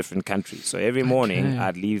 2 different countries. So every morning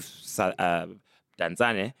I'd leave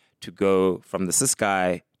Tanzania to go from the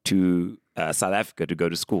Ciskei to South Africa to go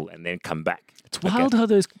to school and then come back. It's wild how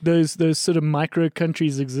those sort of micro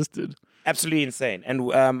countries existed. Absolutely insane. And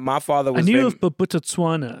my father was... I knew of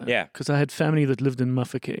Botswana Yeah. because I had family that lived in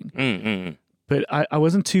Mafeking. But I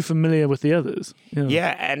wasn't too familiar with the others.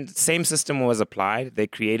 Yeah, and same system was applied. They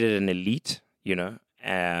created an elite,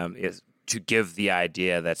 to give the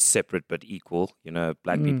idea that's separate but equal.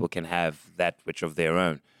 Black people can have that which of their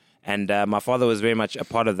own. And my father was very much a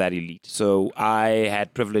part of that elite. So I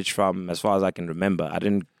had privilege from, as far as I can remember. I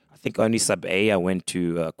think only sub A I went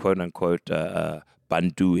to quote-unquote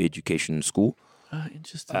Bantu education school.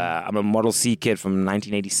 Interesting. I'm a Model C kid from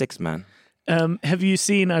 1986, man. Have you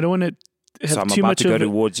seen, I don't want to have so I'm too about much to go of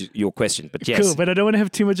towards your question, but yes. Cool, but I don't want to have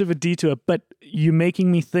too much of a detour. But you're making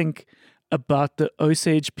me think about the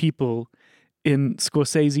Osage people in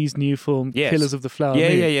Scorsese's new film, Yes. Killers of the Flower Yeah,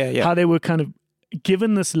 Moon. yeah. How they were kind of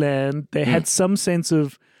given this land. They had some sense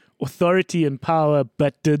of authority and power,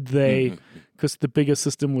 but did they... Because the bigger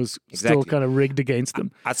system was still kind of rigged against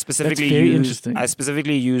them. I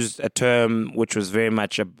specifically used a term which was very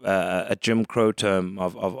much a Jim Crow term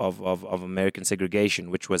of American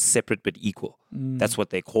segregation, which was separate but equal. That's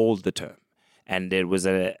what they called the term, and it was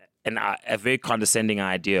a very condescending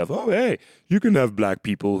idea of, hey, you can have black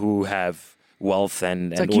people who have wealth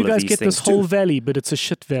and like all you guys of these get things this whole too. valley, but it's a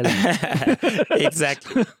shit valley.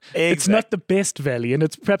 Exactly. It's not the best valley, and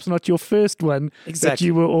it's perhaps not your first one that Exactly.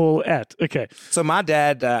 you were all at. Okay. So my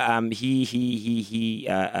dad, he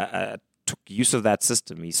took use of that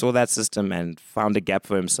system. He saw that system and found a gap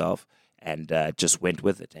for himself, and just went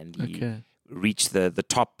with it. And he reached the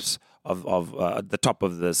tops of the top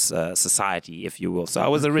of this society, if you will. So I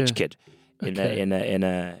was a rich kid in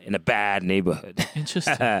a bad neighborhood.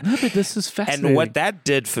 Interesting. No, but this is fascinating. And what that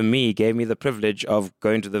did for me gave me the privilege of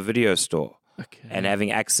going to the video store. And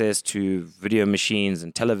having access to video machines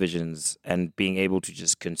and televisions and being able to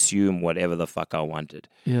just consume whatever the fuck I wanted.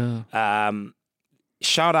 Yeah.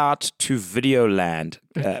 Shout out to Videoland,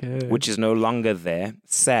 which is no longer there.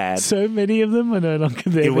 Sad. So many of them are no longer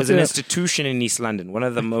there. It was an institution in East London, one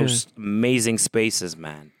of the most amazing spaces,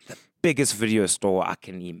 man. The biggest video store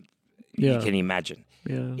you can imagine.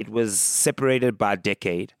 Yeah. It was separated by a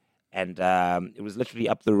decade, and it was literally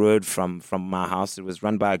up the road from my house. It was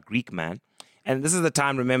run by a Greek man. And this is the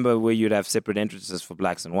time, remember, where you'd have separate entrances for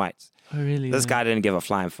blacks and whites. Oh, really? This guy didn't give a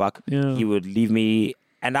flying fuck. Yeah. He would leave me,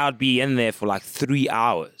 and I'd be in there for like 3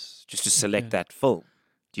 hours just to select that film.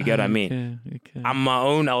 Do you get what I mean? Okay. I'm my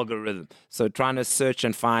own algorithm. So trying to search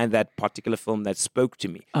and find that particular film that spoke to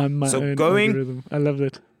me. I'm my So own going- algorithm. I love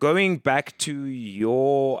that. Going back to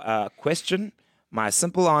your question, my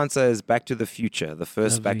simple answer is Back to the Future, the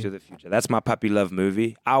first Back Lovely. to the Future. That's my puppy love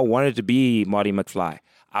movie. I wanted to be Marty McFly.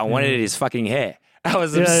 I wanted his fucking hair. I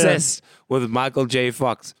was Yeah, yeah. obsessed with Michael J.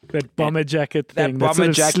 Fox. That bomber jacket that thing. bomber sort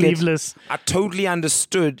of jacket. sleeveless. I totally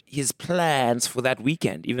understood his plans for that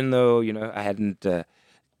weekend, even though, I hadn't done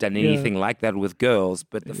anything like that with girls.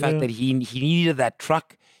 But the fact Yeah. that he needed that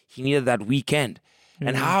truck, he needed that weekend.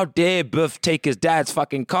 And how dare Biff take his dad's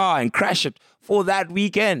fucking car and crash it for that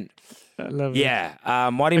weekend? I love it. Yeah,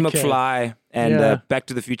 Marty Okay. McFly and Yeah. Back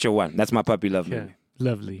to the Future 1. That's my puppy love Okay. movie.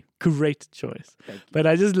 Lovely. Great choice. But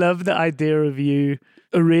I just love the idea of you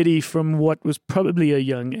already from what was probably a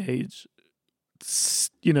young age,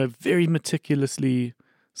 very meticulously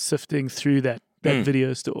sifting through that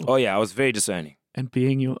video store Oh, yeah, I was very discerning. and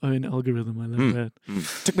being your own algorithm. I love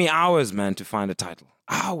that. Took me hours, man, to find a title.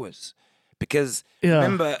 Hours. Because, Yeah.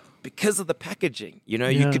 remember, because of the packaging, you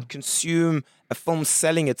Yeah. could consume a film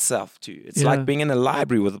selling itself to you. It's Yeah. like being in a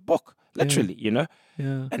library with a book, literally,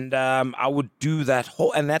 Yeah. And I would do that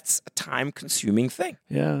and that's a time-consuming thing.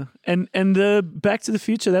 Yeah. And the Back to the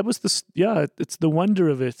Future, that was it's the wonder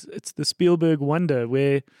of it. It's the Spielberg wonder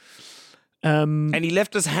where And he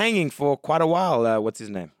left us hanging for quite a while. What's his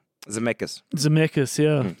name? Zemeckis. Zemeckis,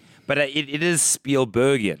 yeah. But it is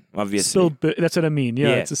Spielbergian, obviously. That's what I mean. Yeah,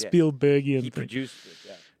 Yes, it's a yes. Spielbergian He thing. produced it,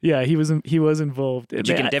 yeah. Yeah, he was involved. But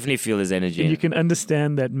you can definitely feel his energy. you can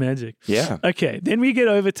understand that magic. Yeah. Okay, then we get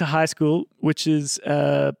over to high school, which is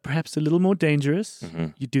perhaps a little more dangerous. Mm-hmm.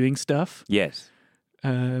 You're doing stuff. Yes.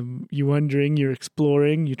 You're wondering. You're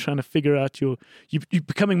exploring. You're trying to figure out you're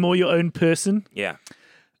becoming more your own person. Yeah.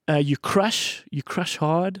 You crush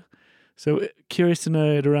hard. So curious to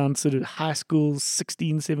know at around sort of high school,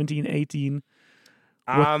 16, 17, 18,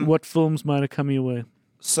 what films might have come your way?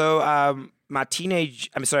 So my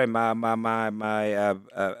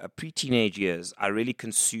pre-teenage years, I really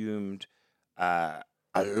consumed a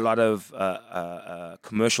lot of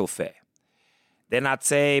commercial fare. Then I'd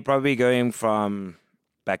say probably going from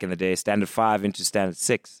back in the day, Standard 5 into Standard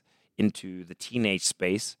 6 into the teenage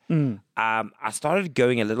space. I started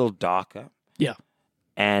going a little darker. Yeah.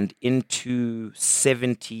 And into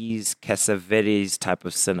 70s Cassavetes type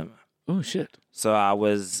of cinema. Oh, shit. So I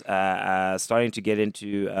was starting to get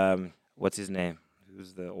into, what's his name?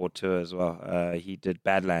 Who's the auteur as well? He did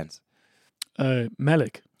Badlands.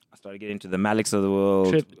 Malick. I started getting into the Malicks of the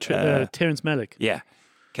world. Terrence Malick. Yeah.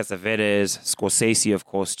 Cassavetes, Scorsese, of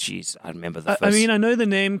course. Jeez, I remember the first. I mean, I know the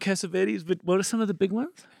name Cassavetes, but what are some of the big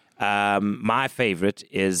ones? My favorite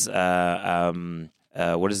is...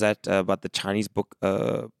 what is that about the Chinese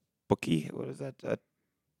bookie? What is that?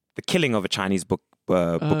 The Killing of a Chinese bookie.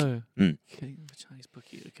 Killing of a Chinese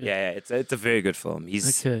bookie. Okay. Yeah, it's a very good film.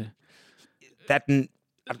 Okay.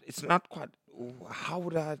 It's not quite. How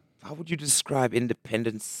would you describe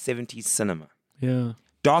independent 70s cinema? Yeah.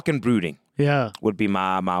 Dark and brooding Yeah. would be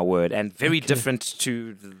my word, and very Okay. different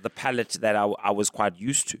to the palette that I was quite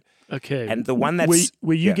used to. Okay. And the one that's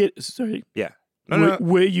were you yeah. sorry? Yeah.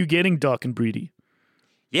 Were you getting dark and broody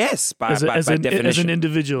Yes, by as definition. as an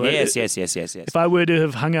individual? Yes. If I were to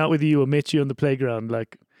have hung out with you or met you on the playground,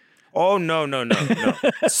 like, Oh no!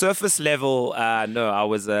 Surface level, no. I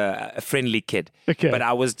was a friendly kid, Okay. but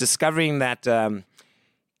I was discovering that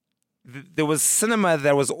there was cinema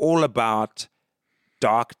that was all about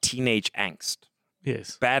dark teenage angst.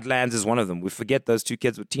 yes, Badlands is one of them. We forget those two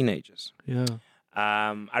kids were teenagers. yeah,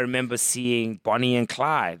 I remember seeing Bonnie and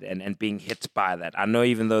Clyde and being hit by that. I know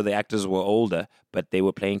even though the actors were older, but they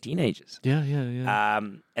were playing teenagers. yeah.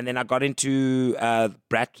 And then I got into the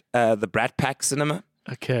Brat Pack cinema.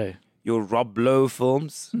 Okay. Your Rob Lowe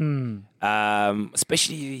films, Hmm.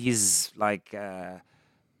 especially his like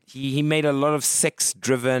he made a lot of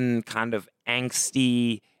sex-driven kind of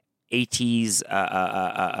angsty 80s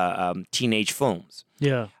teenage films.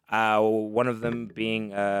 Yeah. One of them being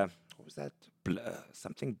what was that?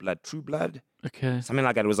 Something Blood, True Blood, Okay. something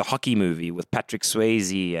like that. It was a hockey movie with Patrick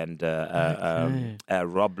Swayze and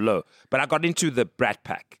Rob Lowe. But I got into the Brat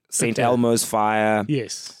Pack, St. Okay. Elmo's Fire,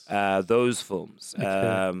 Yes. those films.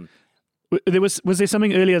 Okay. Was there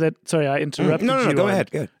something earlier that? Sorry, I interrupted you. No, go on-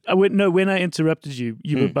 ahead. Go. No, when I interrupted you,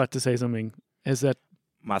 you were about to say something. As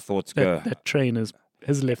My thoughts go. that train is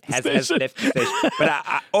has left the has station. left the station.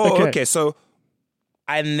 But okay. So,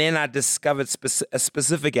 and then I discovered a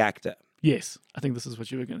specific actor, Yes, I think this is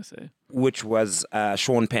what you were going to say. which was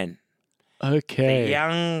Sean Penn. Okay. The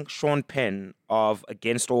young Sean Penn of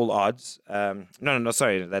Against All Odds. No,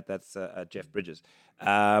 sorry, that's Jeff Bridges.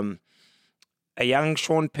 A young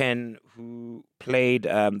Sean Penn who played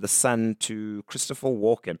the son to Christopher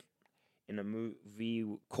Walken in a movie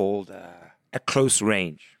called At Close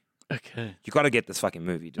Range. Okay. You got to get this fucking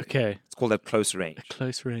movie, dude. Okay. It's called At Close Range.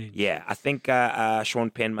 Close range. Yeah, I think Sean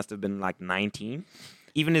Penn must have been like 19.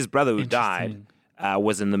 Even his brother who died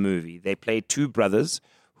was in the movie. They played two brothers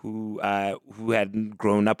who had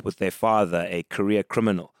grown up with their father, a career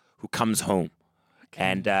criminal, who comes home. Okay.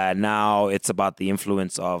 And now it's about the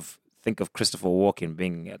influence of, think of Christopher Walken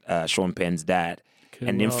being Sean Penn's dad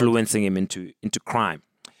and influencing him into crime.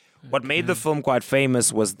 What made the film quite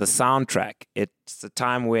famous was the soundtrack. It's a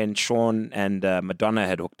time when Sean and Madonna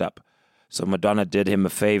had hooked up. So Madonna did him a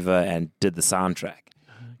favor and did the soundtrack.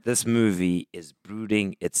 This movie is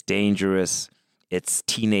brooding, it's dangerous, it's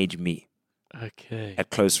teenage me. Okay. At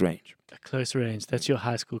Close Range. At Close Range. That's your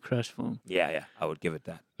high school crush film. Yeah, I would give it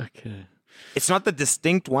that. Okay. It's not the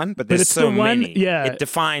distinct one, but there's it's so the one, many. yeah. It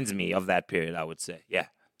defines me of that period, I would say. Yeah.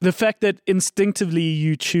 The fact that instinctively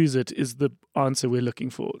you choose it is the answer we're looking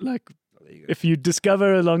for. Like, if you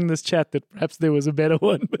discover along this chat that perhaps there was a better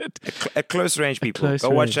one, but At Close Range, people, Close go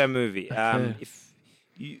Range. watch that movie.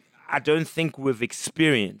 Okay. I don't think we've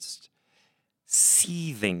experienced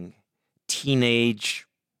seething teenage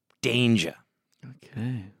danger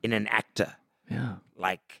okay. in an actor Yeah.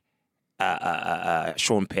 like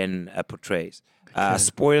Sean Penn portrays.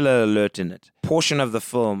 Spoiler alert in it. Portion of the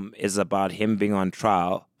film is about him being on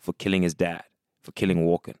trial for killing his dad, for killing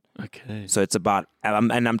Walken. Okay. So it's about,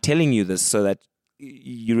 and I'm telling you this so that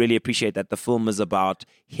you really appreciate that the film is about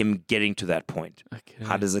him getting to that point. Okay.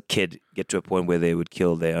 How does a kid get to a point where they would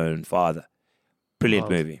kill their own father? Brilliant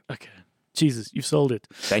movie. Okay. Jesus, you've sold it.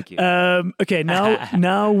 Thank you. Okay,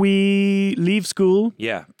 now we leave school.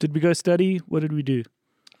 Yeah. Did we go study? What did we do?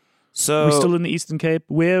 So We're still in the Eastern Cape.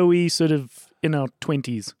 Where are we sort of in our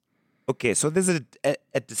 20s? okay, so there's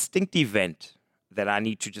a distinct event that I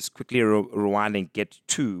need to just quickly rewind and get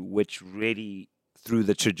to, which really threw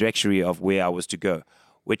the trajectory of where I was to go,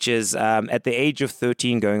 which is at the age of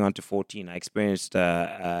 13 going on to 14, I experienced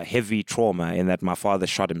heavy trauma in that my father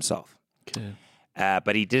shot himself. Okay.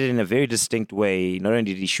 But he did it in a very distinct way. Not only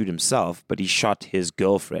did he shoot himself, but he shot his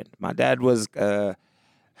girlfriend. My dad was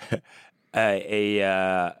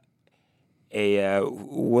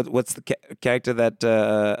what's the character that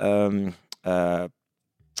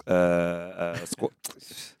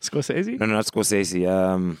Scorsese? no, not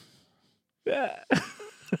Scorsese.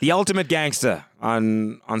 The ultimate gangster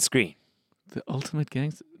on screen. The ultimate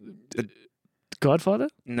gangster? Godfather?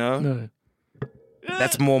 No, No.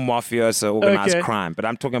 that's more mafioso, organized Okay. crime. But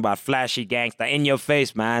I'm talking about flashy gangster in your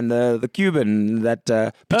face, man. The Cuban that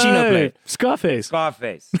Pacino Oh, played. Scarface.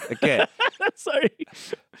 Scarface. Okay. Sorry.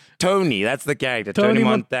 Tony, that's the character. Tony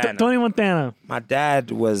Montana. Tony Montana. My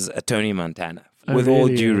dad was a Tony Montana, Oh, with all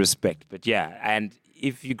really? due respect. But yeah, and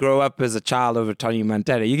if you grow up as a child of a Tony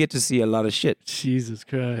Montana, you get to see a lot of shit. Jesus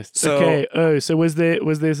Christ. So- okay. Oh, so was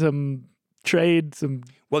there some trade, some...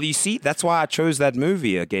 Well, you see, that's why I chose that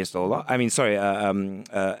movie Against All Odds. I mean, sorry,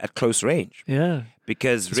 At Close Range. Yeah.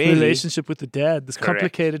 Because This really... relationship with the dad, this Correct.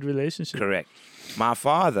 complicated relationship. Correct. My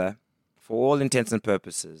father, for all intents and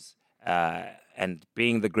purposes, and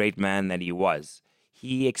being the great man that he was,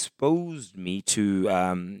 he exposed me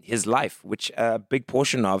to his life, which a big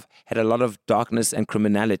portion of had a lot of darkness and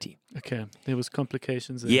criminality. Okay. There was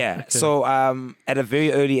complications there. Yeah. Okay. So at a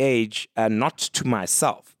very early age, not to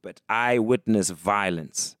myself, but I witnessed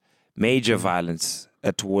violence, major violence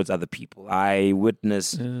towards other people. I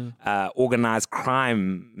witnessed organized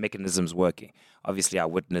crime mechanisms working. Obviously, I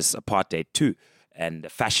witnessed apartheid too,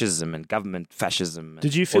 and fascism and government fascism. And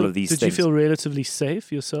Did you feel all of these did things. you feel relatively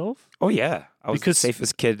safe yourself? Oh yeah, I was Because- the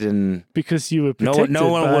safest kid in. Because you were protected No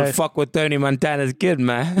one by... would fuck with Tony Montana's kid,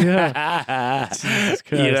 man. Yeah. Jesus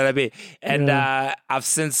You know Christ. what I mean? And Yeah. I've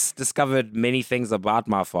since discovered many things about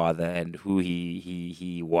my father and who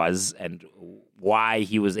he was and why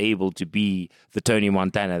he was able to be the Tony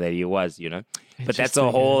Montana that he was, you know? But that's a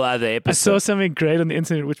Interesting, whole other I episode. saw something great on the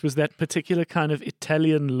internet, which was that particular kind of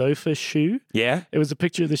Italian loafer shoe. Yeah? It was a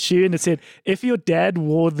picture of the shoe, and it said, if your dad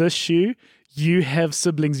wore this shoe, you have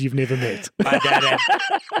siblings you've never met.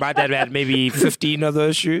 My dad had maybe 15 of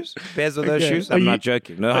those shoes, pairs of those Okay. shoes. Are I'm you- not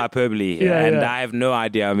joking. No hyperbole here. Yeah, and yeah. I have no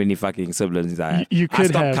idea how many fucking siblings I have. You I could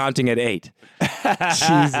stopped have. counting at 8.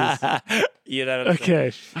 Jesus. You know what I'm saying?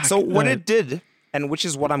 Okay. So what no. it did and which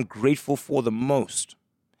is what I'm grateful for the most,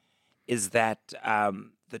 is that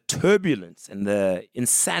the turbulence and the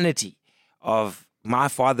insanity of my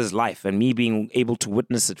father's life and me being able to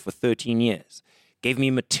witness it for 13 years gave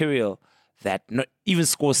me material that not even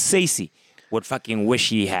Scorsese would fucking wish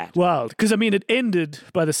he had. Wow. Because, I mean, it ended,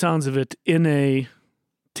 by the sounds of it, in a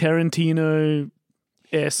Tarantino-esque...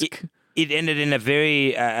 It ended in a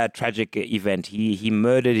very tragic event. He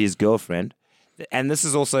murdered his girlfriend. And this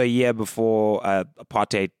is also a year before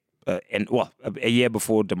apartheid, a year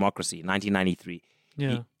before democracy, 1993.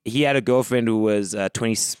 Yeah. He had a girlfriend who was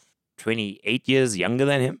 28 years younger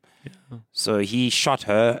than him. Yeah. So he shot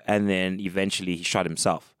her, and then eventually he shot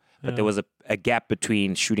himself. But there was a gap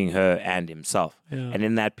between shooting her and himself. Yeah. And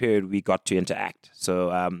in that period, we got to interact. So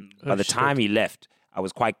by the time he left, I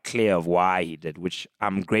was quite clear of why he did, which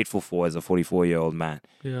I'm grateful for as a 44-year-old man.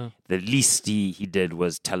 Yeah. The least he did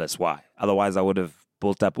was tell us why. Otherwise, I would have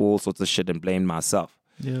built up all sorts of shit and blamed myself.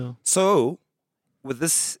 Yeah. So with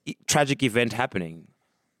this tragic event happening,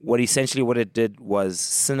 what it did was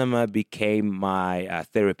cinema became my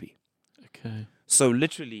therapy. Okay. So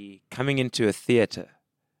literally coming into a theater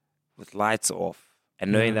with lights off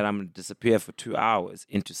and knowing that I'm going to disappear for 2 hours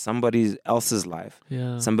into somebody else's life,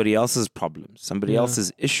 somebody else's problems, somebody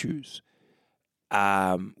else's issues,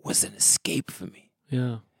 was an escape for me.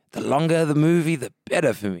 Yeah. The longer the movie, the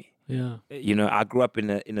better for me. Yeah. You know, I grew up in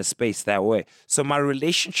a space that way. So my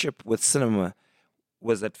relationship with cinema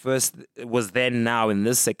was now in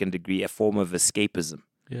this second degree a form of escapism.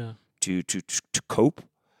 Yeah. To cope.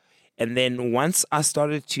 And then once I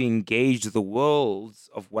started to engage the worlds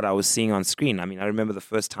of what I was seeing on screen, I mean, I remember the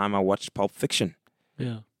first time I watched Pulp Fiction.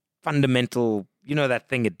 Yeah. Fundamental, you know, that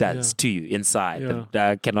thing it does to you inside that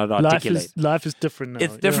I cannot articulate. Life is different now.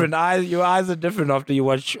 It's different. Your eyes are different after you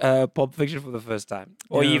watch Pulp Fiction for the first time.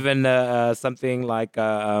 Or even something like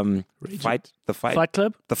Fight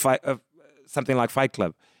Club? Something like Fight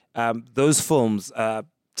Club. Those films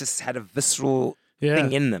just had a visceral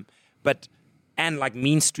thing in them. And like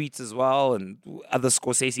Mean Streets as well and other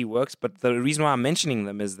Scorsese works. But the reason why I'm mentioning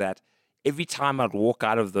them is that every time I'd walk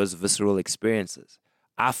out of those visceral experiences,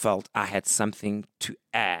 I felt I had something to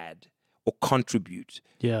add or contribute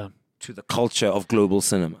to the culture of global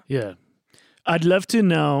cinema. Yeah. I'd love to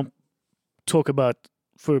now talk about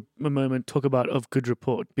Of Good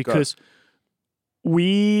Report, because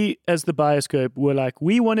we, as the Bioscope, were like,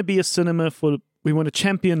 we want to be a cinema we want to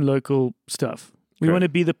champion local stuff. We want to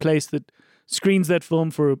be the place that screens that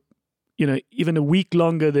film for, even a week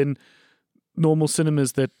longer than normal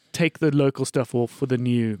cinemas that take the local stuff off for the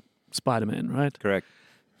new Spider-Man, right? Correct.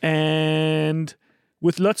 And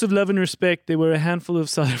with lots of love and respect, there were a handful of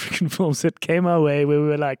South African films that came our way where we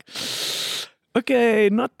were like, okay,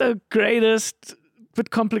 not the greatest, but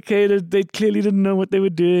complicated. They clearly didn't know what they were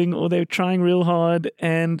doing, or they were trying real hard.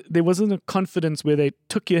 And there wasn't a confidence where they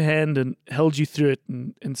took your hand and held you through it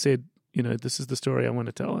and said, this is the story I want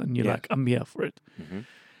to tell. And you're like, I'm here for it. Mm-hmm.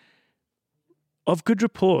 Of Good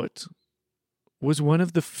Report was one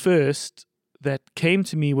of the first that came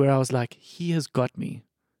to me where I was like, he has got me.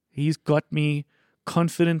 He's got me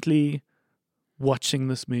confidently watching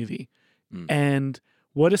this movie. Mm. And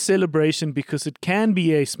what a celebration, because it can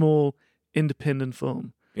be a small independent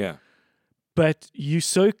film. Yeah. But you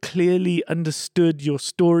so clearly understood your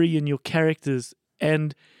story and your characters.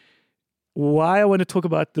 And why I want to talk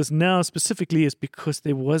about this now specifically is because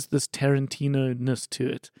there was this Tarantino-ness to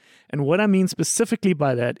it. And what I mean specifically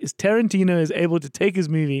by that is Tarantino is able to take his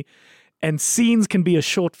movie and scenes can be a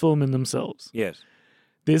short film in themselves. Yes.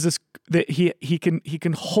 There's this that he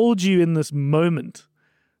can hold you in this moment.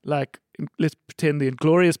 Like, let's pretend the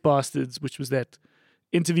Inglourious Bastards, which was that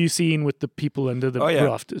interview scene with the people under the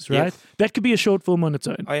rafters, right? Yes. That could be a short film on its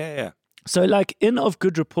own. Oh, yeah. So like in Of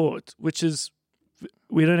Good Report, which is,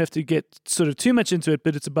 we don't have to get sort of too much into it,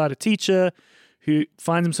 but it's about a teacher who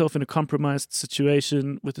finds himself in a compromised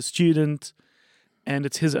situation with a student, and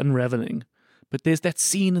it's his unraveling. But there's that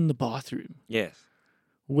scene in the bathroom. Yes.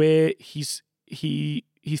 Where he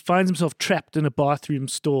finds himself trapped in a bathroom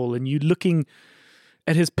stall, and you looking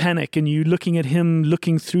at his panic, and you looking at him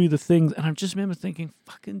looking through the things. And I just remember thinking,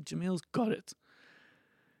 fucking Jamil's got it.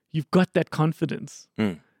 You've got that confidence.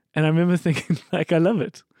 Mm. And I remember thinking, like, I love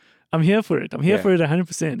it. I'm here for it. I'm here for it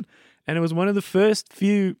 100%. And it was one of the first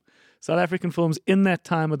few South African films in that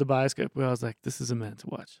time of the Bioscope where I was like, this is a man to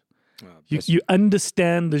watch. You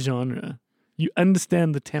understand the genre. You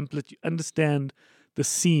understand the template. You understand the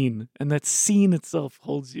scene. And that scene itself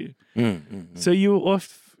holds you. So you were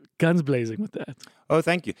off guns blazing with that. Oh,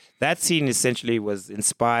 thank you. That scene essentially was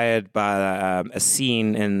inspired by a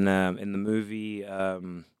scene in the movie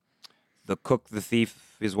The Cook, the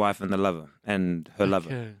Thief, his wife and the lover and her lover.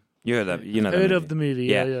 Okay. You heard that? You know that Heard movie. of the movie?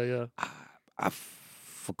 Yeah. I've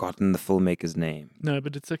forgotten the filmmaker's name. No,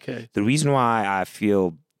 but it's okay. The reason why I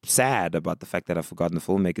feel sad about the fact that I've forgotten the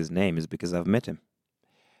filmmaker's name is because I've met him.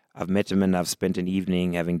 I've met him and I've spent an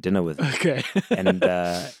evening having dinner with him. Okay. And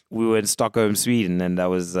we were in Stockholm, Sweden, and I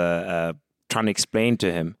was trying to explain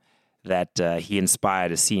to him that he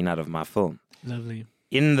inspired a scene out of my film. Lovely.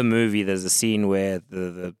 In the movie, there's a scene where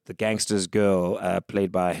the gangster's girl,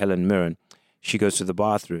 played by Helen Mirren, she goes to the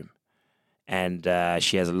bathroom, and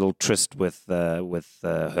she has a little tryst with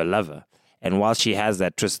her lover. And while she has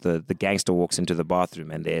that tryst, the gangster walks into the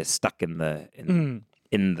bathroom, and they're stuck in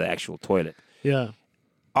the actual toilet. Yeah.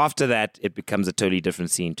 After that, it becomes a totally different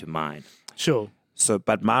scene to mine. Sure. So,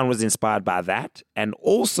 but mine was inspired by that, and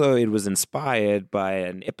also it was inspired by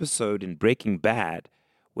an episode in Breaking Bad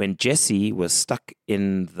when Jesse was stuck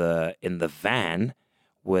in the van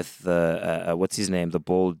with the what's his name, the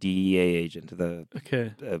bald DEA agent.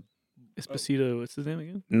 Okay. Esposito, what's his name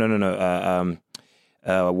again? No.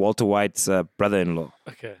 Walter White's brother-in-law.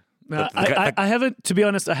 Okay. No, I haven't. To be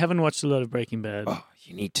honest, I haven't watched a lot of Breaking Bad. Oh,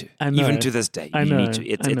 you need to. I know. Even to this day, I you know. need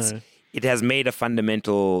to. It has made a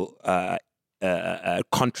fundamental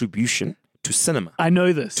contribution to cinema. I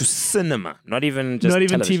know this. To cinema, not even just not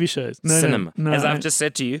even television. TV shows. No, Cinema. No, As I've just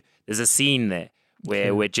said to you, there's a scene there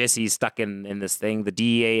where Jesse's stuck in this thing. The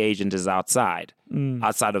DEA agent is outside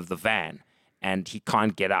of the van, and he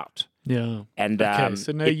can't get out. Yeah. And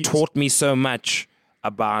so it taught me so much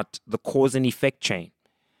about the cause and effect chain,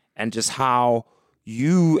 and just how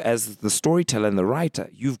you, as the storyteller and the writer,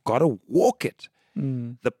 you've got to walk it.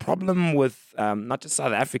 The problem with not just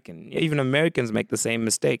South African, even Americans make the same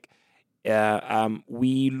mistake.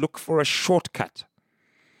 We look for a shortcut,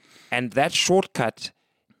 and that shortcut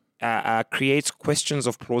creates questions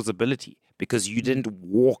of plausibility because you didn't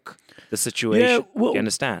walk the situation. Yeah, well, you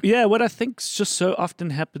understand? Yeah, what I think just so often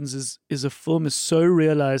happens is a film is so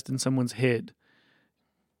realized in someone's head.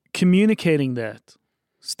 Communicating that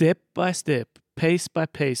step by step, pace by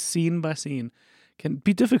pace, scene by scene can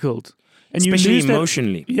be difficult. And especially you lose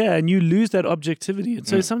emotionally. And you lose that objectivity. And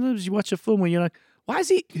so sometimes you watch a film where you're like,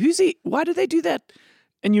 who's he? Why did they do that?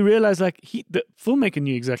 And you realize the filmmaker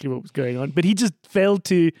knew exactly what was going on, but he just failed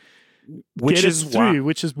to get it through,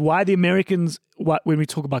 which is why the Americans, when we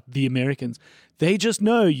talk about the Americans, they just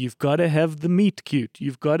know you've got to have the meet cute.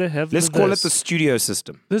 You've got to have Let's call it the studio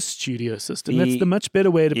system. The studio system. That's the much better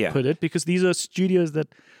way to put it, because these are studios that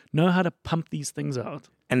know how to pump these things out.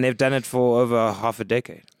 And they've done it for over half a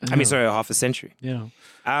decade. Half a century. Yeah.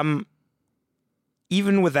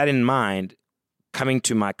 Even with that in mind, coming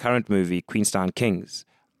to my current movie, Queenstown Kings,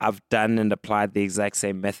 I've done and applied the exact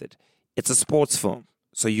same method. It's a sports film.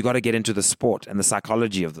 So you got to get into the sport and the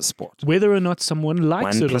psychology of the sport. Whether or not someone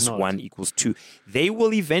likes it or not. 1 + 1 = 2. They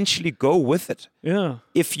will eventually go with it. Yeah.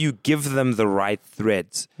 If you give them the right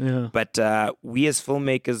threads. Yeah. But we as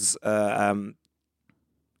filmmakers,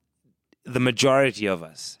 the majority of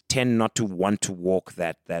us tend not to want to walk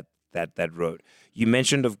that road. You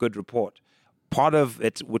mentioned of Good Report. Part of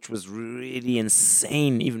it, which was really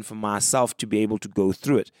insane, even for myself, to be able to go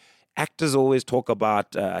through it. Actors always talk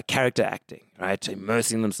about character acting, right?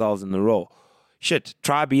 Immersing themselves in the role.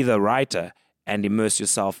 Try be the writer and immerse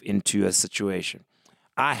yourself into a situation.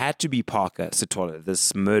 I had to be Parker Setola,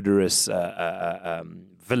 this murderous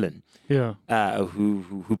villain,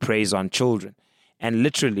 who preys on children, and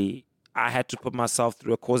literally, I had to put myself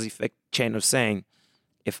through a cause-effect chain of saying,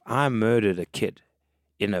 if I murdered a kid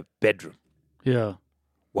in a bedroom,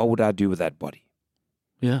 what would I do with that body?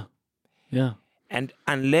 Yeah. And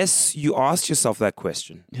unless you ask yourself that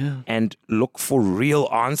question and look for real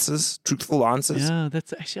answers, truthful answers,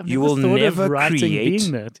 that's actually, you will never create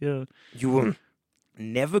that. You will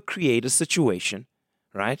never create a situation,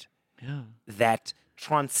 right? Yeah. That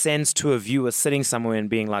transcends to a viewer sitting somewhere and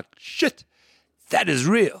being like, shit, that is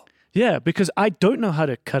real. Yeah, because I don't know how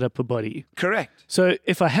to cut up a body. Correct. So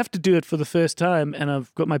if I have to do it for the first time and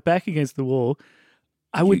I've got my back against the wall,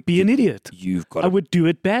 I would be an idiot. I would do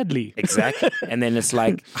it badly. Exactly. And then it's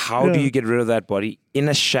like, how do you get rid of that body in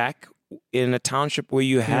a shack, in a township where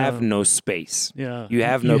you have no space? Yeah. You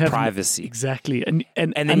have no privacy. Exactly. And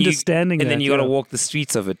then understanding that. And then you got to walk the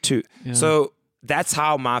streets of it too. Yeah. So that's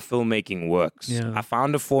how my filmmaking works. Yeah. I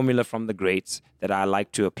found a formula from the greats that I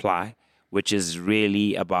like to apply, which is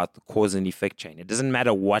really about the cause and effect chain. It doesn't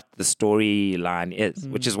matter what the storyline is,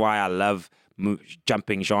 which is why I love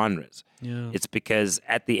jumping genres. Yeah. It's because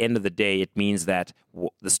at the end of the day, it means that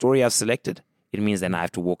the story I've selected, it means then I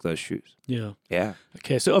have to walk those shoes. Yeah. Yeah.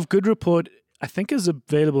 Okay, so Of Good Report, I think is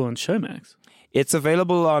available on Showmax. It's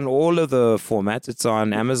available on all of the formats. It's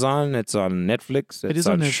on Amazon. It's on Netflix. It's is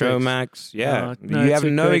on Netflix. Showmax. Yeah. No, you it's have a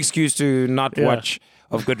no great- excuse to not watch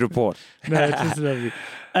Of Good Report. No, it's just lovely.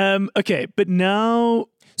 Okay, but now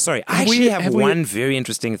Sorry, I Have we- actually have have we- one very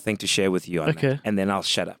interesting thing to share with you on Okay. that, and then I'll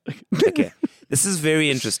shut up. Okay. This is very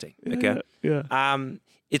interesting. Okay. yeah.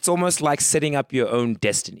 It's almost like setting up your own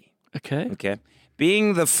destiny. Okay. Okay.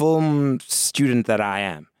 Being the film student that I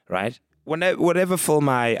am, right? Whatever film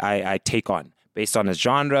I take on, based on its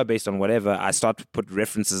genre, based on whatever, I start to put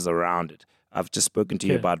references around it. I've just spoken to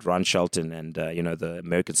you Okay. about Ron Shelton and, the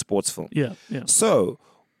American sports film. Yeah. Yeah. So,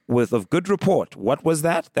 with Of Good Report, what was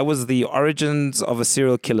that? That was the origins of a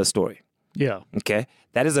serial killer story. Yeah. Okay.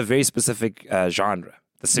 That is a very specific genre,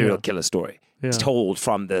 the serial killer story. It's Yeah. told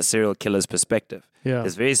from the serial killer's perspective. Yeah.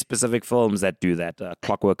 There's very specific films that do that.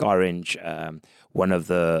 Clockwork Orange, one of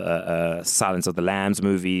the Silence of the Lambs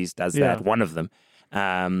movies does Yeah. that. One of them.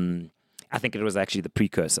 I think it was actually the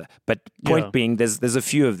precursor. But point Yeah. being, there's a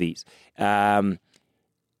few of these.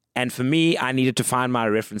 And for me, I needed to find my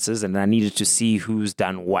references and I needed to see who's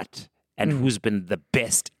done what and who's been the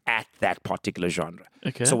best at that particular genre.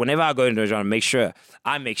 Okay. So whenever I go into a genre,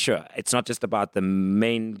 I make sure it's not just about the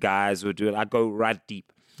main guys who do it. I go right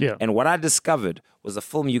deep. Yeah. And what I discovered was a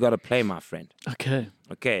film you got to play, my friend. Okay.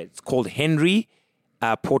 Okay, it's called Henry,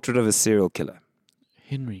 Portrait of a Serial Killer.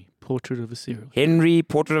 Henry, Portrait of a Serial. Henry,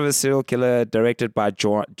 Portrait of a Serial Killer, directed by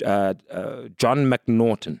John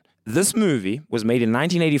McNaughton. This movie was made in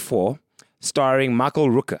 1984, starring Michael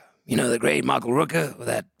Rooker. You know the great Michael Rooker with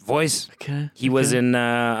that voice? Okay. He was in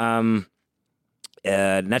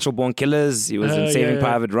Natural Born Killers. He was in Yeah, Saving yeah.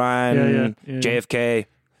 Private Ryan, Yeah. JFK.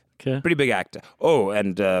 Okay. Pretty big actor. Oh,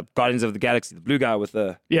 and Guardians of the Galaxy, the blue guy with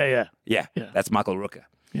the... Yeah. Yeah, Yeah. that's Michael Rooker.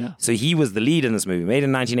 Yeah. So he was the lead in this movie, made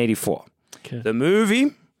in 1984. Okay. The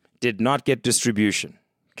movie did not get distribution.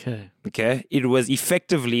 Okay. Okay? It was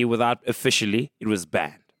effectively, without officially, it was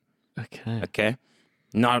banned. Okay. Okay?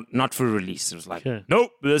 Not for release. It was like, Okay.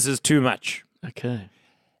 nope, this is too much. Okay.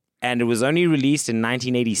 And it was only released in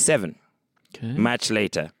 1987, Okay. much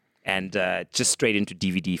later, and just straight into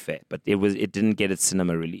DVD fare. But it didn't get its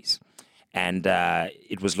cinema release. And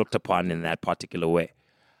it was looked upon in that particular way.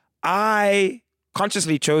 I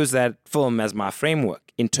consciously chose that film as my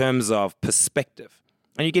framework in terms of perspective.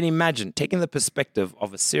 And you can imagine taking the perspective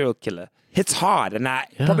of a serial killer hits hard, and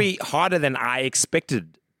probably harder than I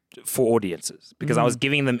expected for audiences, because I was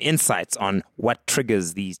giving them insights on what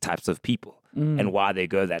triggers these types of people and why they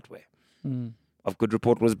go that way. Of Good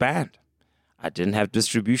Report was banned. I didn't have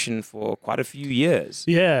distribution for quite a few years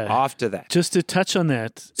Yeah. after that. Just to touch on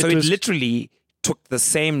that. So it was, literally took the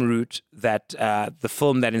same route that the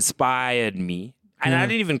film that inspired me, and I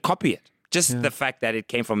didn't even copy it. Just the fact that it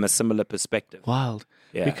came from a similar perspective. wild.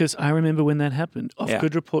 Yeah. Because I remember when that happened. Off Yeah.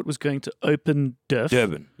 Good Report was going to open DIF.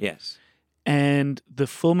 Durban, yes. And the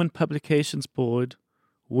Film and Publications Board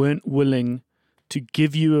weren't willing to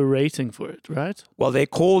give you a rating for it, right? Well, they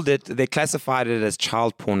classified it as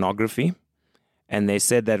child pornography, and they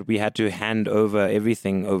said that we had to hand over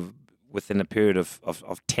everything within a period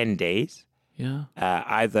of 10 days. Yeah.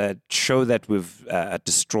 Either show that we've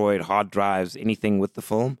destroyed hard drives, anything with the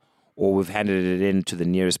film, or we've handed it in to the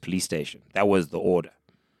nearest police station. That was the order.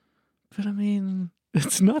 But I mean,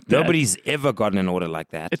 it's not that. Nobody's ever gotten an order like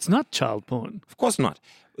that. It's not child porn. Of course not.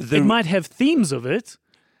 It might have themes of it.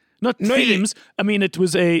 Not No, it- themes. I mean, it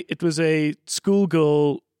was a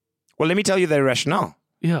schoolgirl. Well, let me tell you their rationale.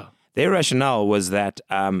 Yeah. Their rationale was that,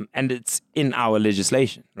 and it's in our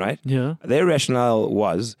legislation, right? Yeah. Their rationale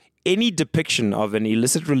was any depiction of an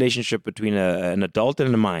illicit relationship between an adult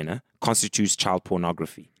and a minor constitutes child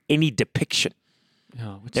pornography. Any depiction.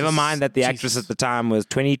 Yeah. which Never is- mind that the actress Jesus. at the time was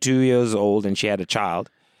 22 years old and she had a child.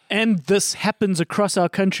 And this happens across our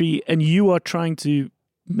country, and you are trying to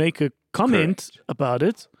make a comment about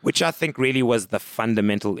it. Which I think really was the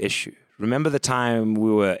fundamental issue. Remember the time we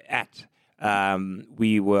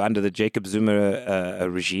were under the Jacob Zuma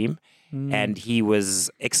regime, and he was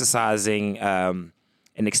exercising an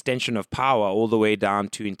extension of power all the way down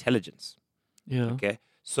to intelligence. Yeah. Okay.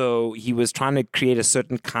 So he was trying to create a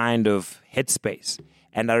certain kind of headspace.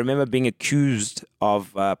 And I remember being accused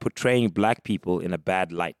of portraying black people in a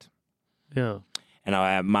bad light. Yeah.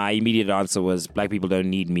 And my immediate answer was, black people don't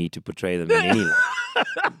need me to portray them in any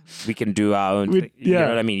light. We can do our own thing. You know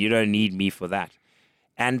what I mean? You don't need me for that.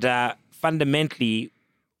 And fundamentally,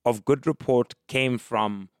 Of Good Report came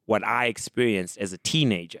from what I experienced as a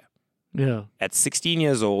teenager. Yeah. At 16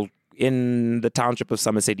 years old, in the township of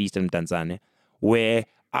Somerset East in Tanzania, where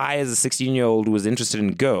I, as a 16-year-old who was interested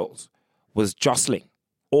in girls, was jostling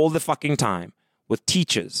all the fucking time with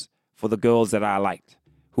teachers for the girls that I liked.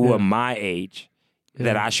 who Yeah. were my age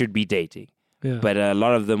that Yeah. I should be dating. Yeah. But a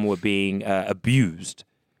lot of them were being abused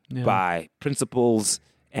Yeah. by principals.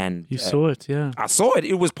 And You saw it, yeah. I saw it.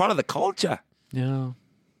 It was part of the culture. Yeah.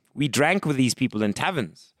 We drank with these people in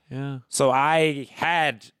taverns. Yeah. So I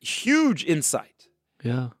had huge insight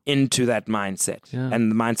Yeah. into that mindset Yeah. and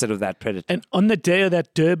the mindset of that predator. And on the day of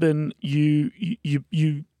that Durban, you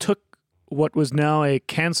took what was now a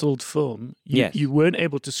cancelled film. Yes. You weren't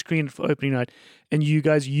able to screen it for opening night, and you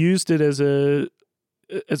guys used it as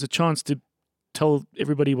a chance to tell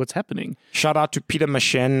everybody what's happening. Shout out to Peter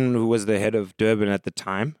Machen, who was the head of Durban at the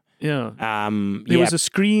time. Yeah. There Was a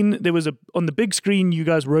screen. There was on the big screen. You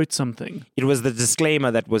guys wrote something. It was the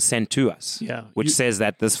disclaimer that was sent to us, Yeah. which says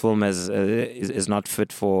that this film is not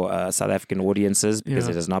fit for South African audiences because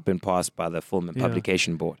Yeah. it has not been passed by the Film and Yeah.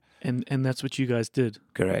 Publication Board. And that's what you guys did.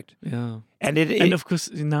 Correct. Yeah. And And of course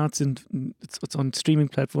now it's on streaming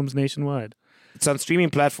platforms nationwide. it's on streaming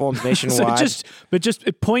platforms So nationwide.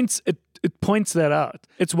 it points that out.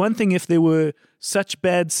 It's one thing if there were such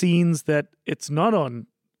bad scenes that it's not on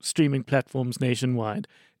streaming platforms nationwide.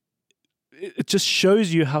 It just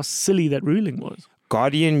shows you how silly that ruling was.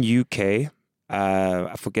 Guardian UK.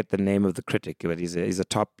 I forget the name of the critic, but he's a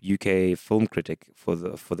top UK film critic for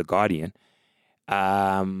the Guardian.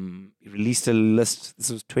 He released a list. This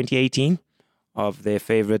was 2018 of their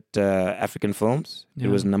favorite African films. It Yeah.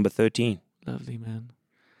 was number 13. Lovely, man.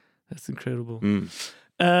 That's incredible.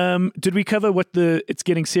 Mm. Did we cover what the It's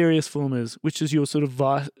Getting Serious film is, which is your sort of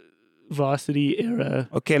varsity era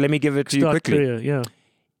Okay, let me give it to you start quickly. career? Yeah.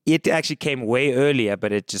 It actually came way earlier,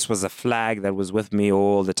 but it just was a flag that was with me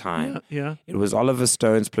all the time. Yeah. It was Oliver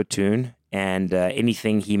Stone's Platoon and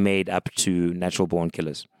anything he made up to Natural Born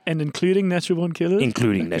Killers, And including Natural Born Killers?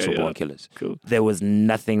 including Okay, Natural yeah. Born Killers. Cool. There was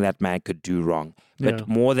nothing that man could do wrong. But Yeah.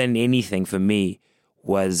 more than anything for me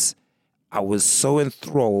was I was so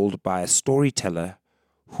enthralled by a storyteller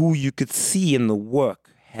who you could see in the work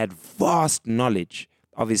had vast knowledge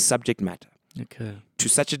of his subject matter Okay. to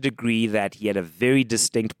such a degree that he had a very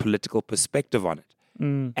distinct political perspective on it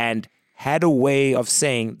and had a way of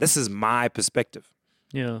saying, this is my perspective,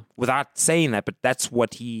 Yeah. without saying that, but that's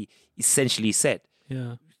what he essentially said.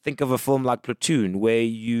 Yeah. Think of a film like Platoon, where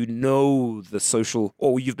you know the social,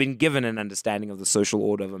 or you've been given an understanding of the social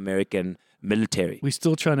order of American military. We're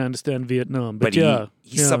still trying to understand Vietnam, but, But yeah.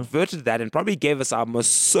 he subverted that and probably gave us our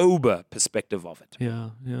most sober perspective of it, Yeah.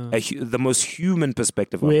 Yeah. the most human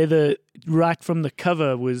perspective of Where it. right from the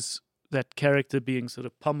cover was that character being sort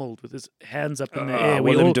of pummeled with his hands up in the air.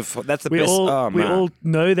 Willem Dafoe, that's the we best. all, we man. all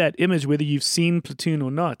know that image, whether you've seen Platoon or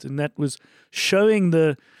not, and that was showing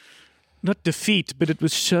not defeat, but it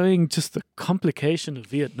was showing just the complication of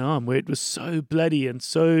Vietnam, where it was so bloody and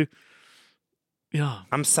so, yeah.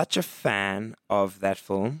 I'm such a fan of that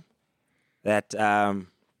film that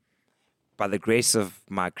by the grace of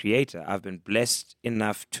my creator, I've been blessed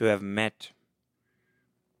enough to have met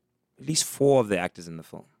at least 4 of the actors in the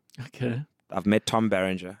film. Okay. I've met Tom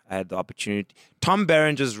Berenger. I had the opportunity. Tom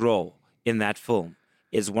Berenger's role in that film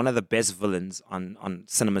is one of the best villains on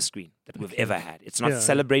cinema screen that we've ever had. It's not Yeah.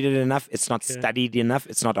 celebrated enough. It's not Okay. studied enough.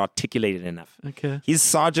 It's not articulated enough. Okay. His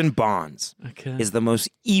Sergeant Barnes Okay. is the most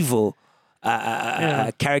evil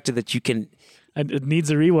character that you can. And it needs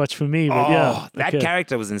a rewatch for me, but yeah. That okay.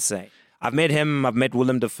 character was insane. I've met him. I've met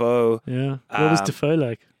Willem Dafoe. Yeah. What was Defoe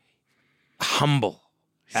like? Humble.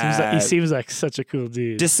 He seems like such a cool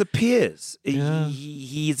dude. Disappears. Yeah.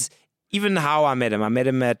 He's even how I met him. I met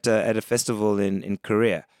him at a festival in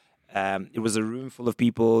Korea. It was a room full of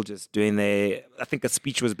people just doing I think a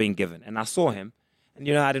speech was being given, and I saw him. And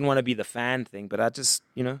I didn't want to be the fan thing, but I just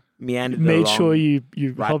meandered Made along, sure you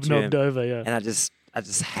right to hobnobbed him. over, yeah. and I just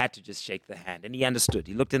had to just shake the hand, and he understood.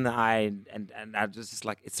 He looked in the eye, and I was just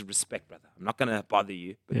like, "It's a respect, brother. I'm not gonna bother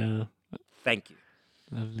you, but Yeah. thank you."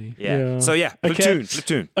 Lovely. Yeah. So yeah, Okay.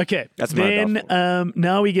 Platoon. Okay. That's my then downfall.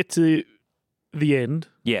 now we get to the end,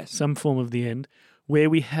 Yes. some form of the end, where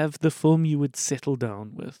we have the film you would settle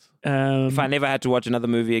down with. If I never had to watch another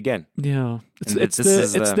movie again. Yeah. And It's this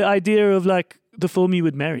is the idea of like the film you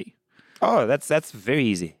would marry. Oh, that's very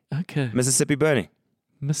easy. Okay. Mississippi Burning,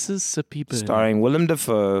 Mississippi Burning. starring Willem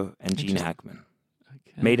Dafoe and Gene Hackman,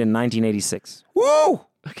 Okay. made in 1986. Woo!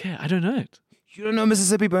 Okay, I don't know it. You don't know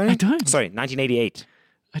Mississippi Burning? I don't. Sorry, 1988.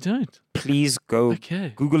 I don't. Please go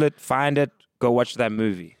Okay. Google it, find it, go watch that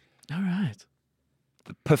movie. All right.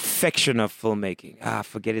 The perfection of filmmaking. I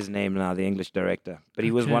forget his name now, the English director. But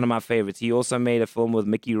he was Okay. one of my favorites. He also made a film with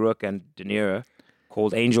Mickey Rourke and De Niro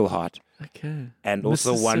called Angel Heart. Okay. And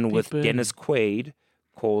also one Mississippi with Burning. Dennis Quaid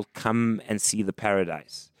called Come and See the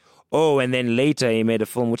Paradise. Oh, and then later he made a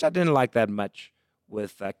film, which I didn't like that much,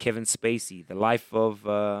 with Kevin Spacey, The Life of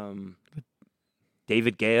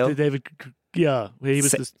David Gale. David, yeah, where he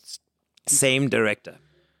was Same director.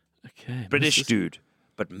 Okay. British dude.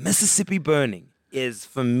 But Mississippi Burning is,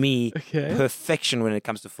 for me, perfection when it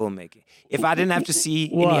comes to filmmaking. If I didn't have to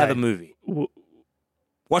see any other movie,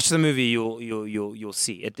 watch the movie, you'll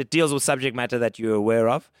see. It deals with subject matter that you're aware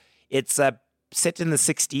of. It's set in the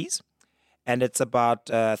 60s, and it's about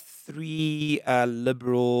 3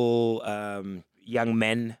 liberal young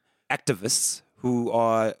men, activists, who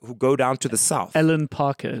go down to the South. Alan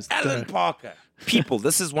Parker. Parker. People,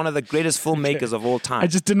 this is one of the greatest filmmakers of all time. I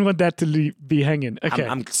just didn't want that to be hanging. Okay.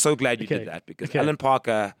 I'm so glad you did that, because Alan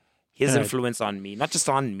Parker, his influence on me, not just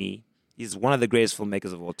on me, he's one of the greatest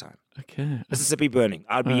filmmakers of all time. Okay. Mississippi Burning.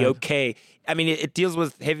 I'd be okay. I mean, it deals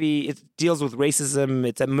with racism.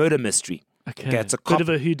 It's a murder mystery. Okay. It's a cop. Bit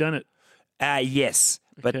of a whodunit. Yes,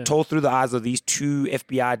 but told through the eyes of these 2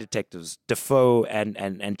 FBI detectives, Defoe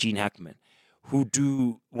and Gene Hackman, who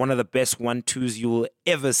do one of the best 1-2s you will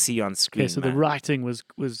ever see on screen. Okay, so the writing was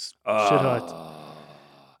shit hot.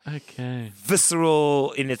 Okay.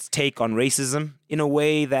 Visceral in its take on racism in a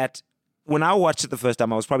way that when I watched it the first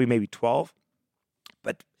time, I was probably maybe 12,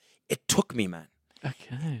 but it took me, man.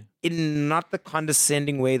 Okay. In not the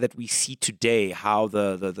condescending way that we see today, how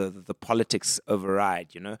the politics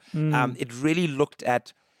override, you know? It really looked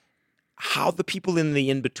at how the people in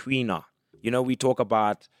the in-between are. You know, we talk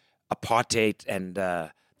about apartheid and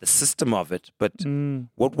the system of it, but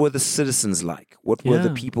what were the citizens like? What were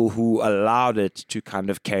the people who allowed it to kind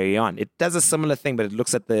of carry on? It does a similar thing, but it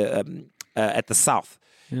looks at the South.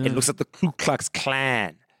 Yeah. It looks at the Ku Klux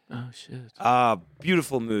Klan. Oh, shit.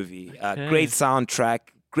 Beautiful movie. Great soundtrack,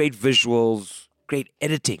 great visuals, great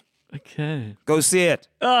editing. Okay. Go see it.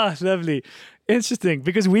 Lovely. Interesting,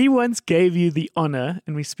 because we once gave you the honor,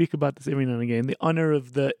 and we speak about this every now and again, the honor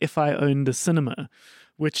of the If I Owned a Cinema,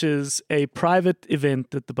 which is a private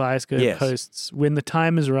event that the Bioscope hosts when the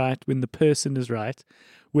time is right, when the person is right,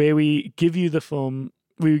 where we give you the film,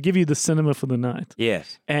 we give you the cinema for the night.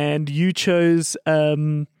 Yes. And you chose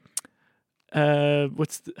Harakiri.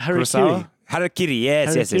 Harakiri,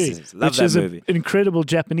 yes. Love which that is movie. An incredible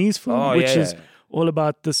Japanese film, which is all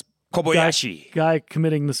about this Kobayashi guy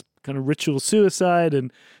committing this kind of ritual suicide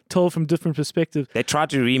and told from different perspectives. They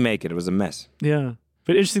tried to remake it. It was a mess. Yeah.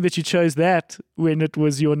 But interesting that you chose that when it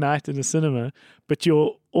was your night in the cinema, but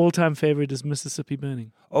your all-time favorite is Mississippi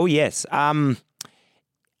Burning. Oh, yes. I'm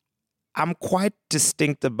quite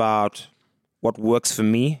distinct about what works for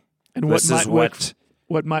me and versus what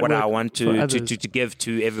I want to give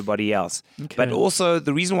to everybody else. Okay. But also,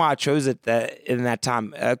 the reason why I chose it in that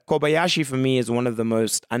time, Kobayashi for me is one of the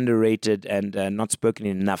most underrated and not spoken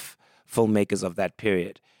enough filmmakers of that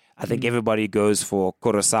period. I think everybody goes for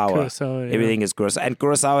Kurosawa. Everything is Kurosawa. And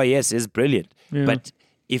Kurosawa, yes, is brilliant. Yeah. But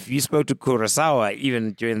if you spoke to Kurosawa,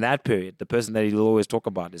 even during that period, the person that he'll always talk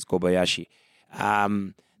about is Kobayashi.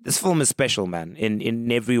 This film is special, man,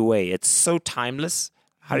 in every way. It's so timeless.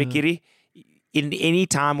 Harakiri, in any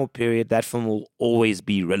time or period, that film will always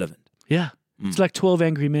be relevant. Yeah. It's like 12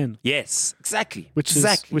 Angry Men. Yes, exactly. Which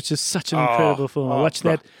is such an incredible film. I watched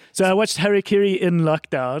that. So I watched Harakiri in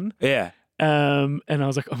lockdown. Yeah. And I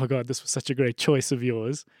was like, oh my God, this was such a great choice of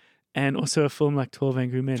yours. And also a film like 12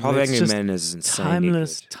 Angry Men. 12 Angry Men is insane.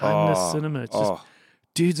 Timeless cinema. It's just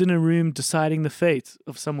dudes in a room deciding the fate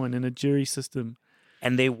of someone in a jury system.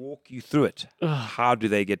 And they walk you through it. How do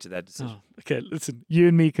they get to that decision? Okay, listen, you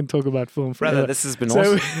and me can talk about film forever. Brother, this has been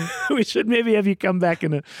awesome. We should maybe have you come back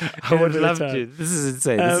in I would love to. This is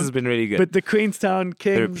insane. This has been really good. But The Queenstown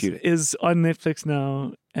Kings is on Netflix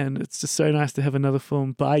now, and it's just so nice to have another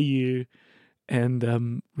film by you.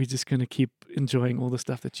 And we're just going to keep enjoying all the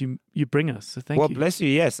stuff that you bring us. So thank you. Well, bless you.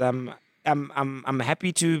 Yes, I'm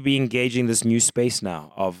happy to be engaging this new space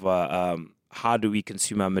now of how do we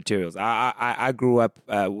consume our materials. I grew up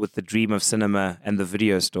with the dream of cinema and the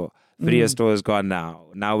video store. Video store is gone now.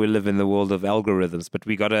 Now we live in the world of algorithms, but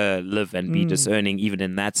we got to live and be discerning even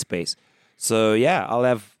in that space. So yeah,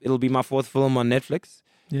 it'll be my 4th film on Netflix.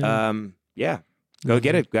 Yeah. Go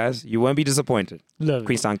get it, guys. You won't be disappointed. Love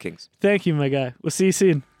Queenstown Kings. Thank you, my guy. We'll see you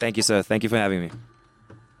soon. Thank you, sir. Thank you for having me.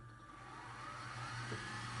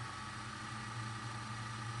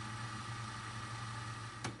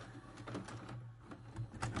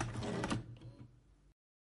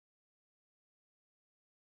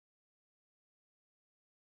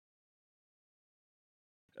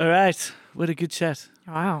 All right. What a good chat.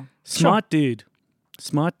 Wow. Smart dude,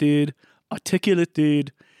 articulate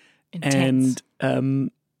dude. Intense.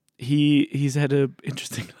 And he's had an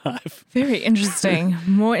interesting life. Very interesting.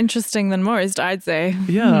 More interesting than most, I'd say.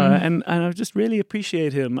 Yeah, and I just really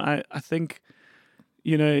appreciate him. I think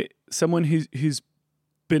someone who's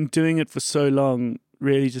been doing it for so long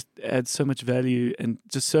really just adds so much value and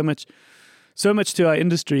just so much to our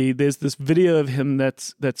industry. There's this video of him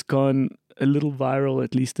that's gone a little viral,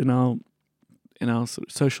 at least in our sort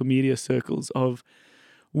of social media circles, of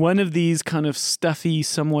one of these kind of stuffy,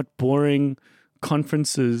 somewhat boring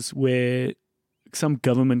conferences where some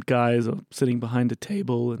government guys are sitting behind a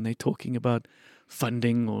table and they're talking about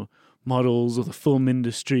funding or models or the film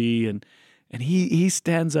industry, and he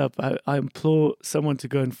stands up. I implore someone to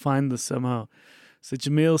go and find this somehow. So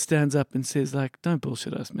Jamil stands up and says, like, don't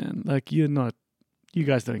bullshit us, man. Like, you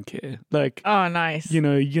guys don't care. Like, Oh, nice.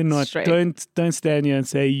 you're not, Straight. don't stand here and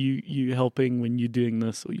say you helping when you're doing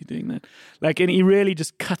this or you're doing that. Like, and he really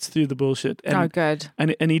just cuts through the bullshit. And, Oh, good.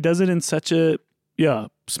 and he does it in such a,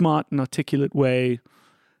 smart and articulate way.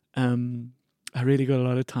 I really got a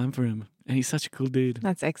lot of time for him. And he's such a cool dude.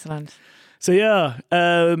 That's excellent. So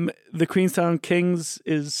the Queenstown Kings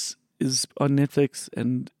is on Netflix,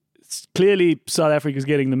 and it's clearly South Africa's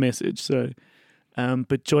getting the message. So,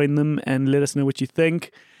 but join them and let us know what you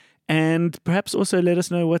think, and perhaps also let us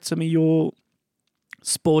know what some of your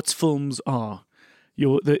sports films are.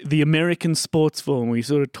 The American sports film. We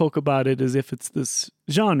sort of talk about it as if it's this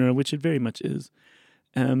genre, which it very much is.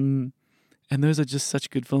 And those are just such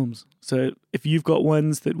good films. So if you've got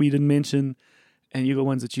ones that we didn't mention and you've got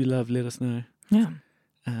ones that you love, let us know. Yeah.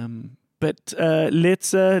 But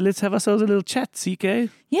let's have ourselves a little chat, CK.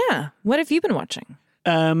 Yeah. What have you been watching?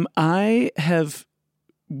 I have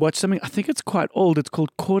watched something, I think it's quite old. It's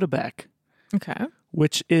called Quarterback, Okay.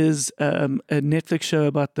 which is a Netflix show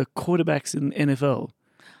about the quarterbacks in NFL.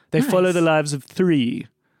 They Nice. follow the lives of 3,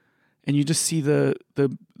 and you just see the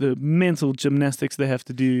mental gymnastics they have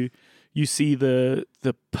to do. You see the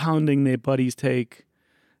pounding their bodies take.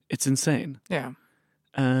 It's insane. Yeah.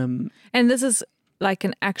 Um, And this is like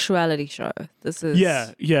an actuality show. This is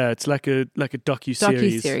yeah. It's like a docu-series.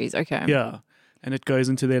 docu-series. Okay. Yeah, and it goes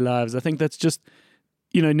into their lives. I think that's just,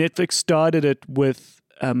 Netflix started it with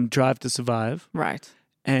Drive to Survive, Right.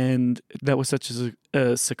 and that was such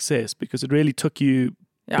a success because it really took you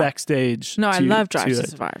Yeah. backstage. No, I love Drive to it.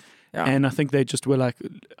 Survive. Yeah. And I think they just were like,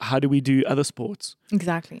 how do we do other sports?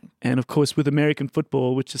 Exactly. And of course, with American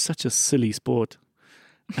football, which is such a silly sport,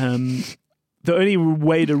 the only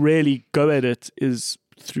way to really go at it is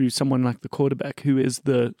through someone like the quarterback, who is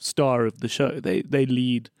the star of the show. They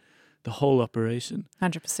lead the whole operation.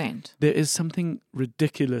 100%. There is something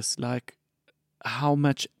ridiculous, like how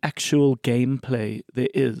much actual gameplay there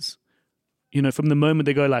is. From the moment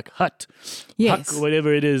they go like huck Yes. or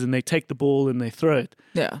whatever it is, and they take the ball and they throw it.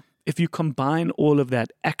 Yeah. If you combine all of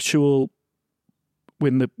that actual,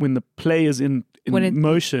 when the play is in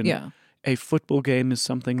motion, Yeah. a football game is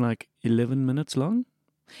something like 11 minutes long,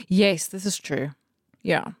 Yes, this is true.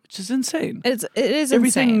 Yeah. which is insane. It is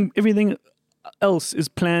insane. Everything else is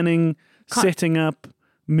planning, setting up,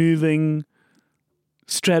 moving,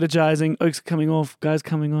 strategizing. Oaks coming off, guys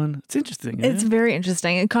coming on. It's interesting. It's very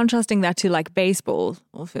interesting. And contrasting that to like baseball,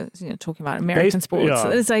 or if it's, talking about American sports, yeah.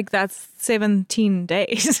 it's like that's 17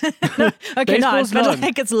 days. Okay, Baseball's but long.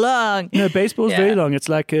 like it's long. No, baseball's Yeah. very long. It's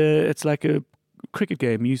like a cricket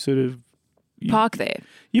game. You sort of Park there.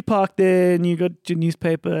 you park there and you got your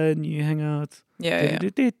newspaper and you hang out. Yeah.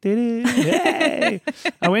 Hey.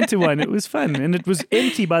 I went to one. It was fun, and it was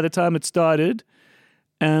empty by the time it started,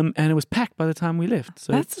 and it was packed by the time we left.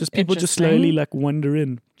 So That's just people just interesting. slowly like wander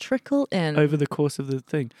in Trickle in. over the course of the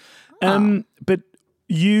thing. But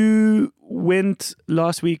you went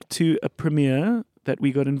last week to a premiere that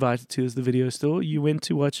we got invited to as the video store. You went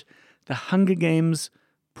to watch the Hunger Games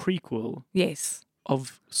prequel Yes.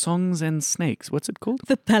 of Songs and Snakes. What's it called?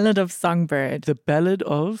 The Ballad of Songbird. The Ballad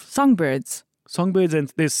of Songbirds. Songbirds, and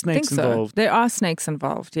there's I think snakes so. involved. There are snakes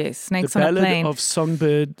involved, yes. Snakes The on a Ballad plane. of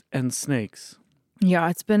Songbird and Snakes. Yeah,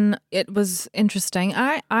 it was interesting.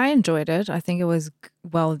 I enjoyed it. I think it was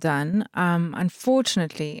well done.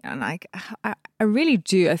 Unfortunately, and I really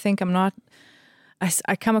do. I think I'm not.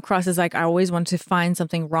 I come across as like I always want to find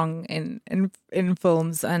something wrong in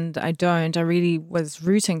films, and I don't. I really was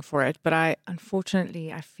rooting for it, but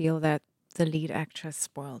unfortunately I feel that the lead actress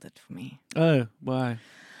spoiled it for me. Oh, why?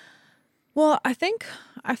 Well, I think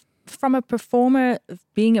from a performer,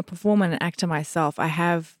 being a performer and an actor myself, I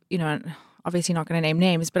have, obviously not going to name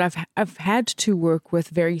names, but I've had to work with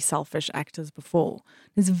very selfish actors before.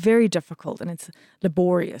 It's very difficult and it's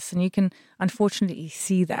laborious, and you can unfortunately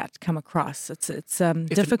see that come across. It's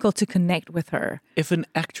difficult to connect with her. If an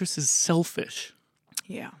actress is selfish,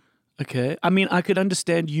 Yeah. okay. I mean, I could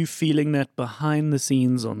understand you feeling that behind the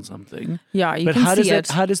scenes on something. Yeah, you But can how see does it.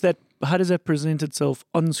 how does that present itself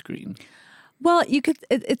on screen? Well, you could.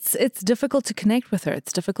 It's difficult to connect with her.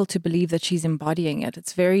 It's difficult to believe that she's embodying it.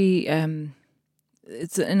 It's very,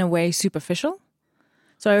 it's in a way superficial.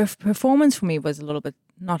 So her performance for me was a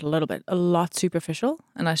lot superficial,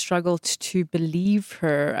 and I struggled to believe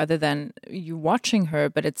her. Other than you watching her,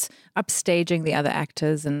 but it's upstaging the other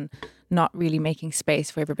actors and not really making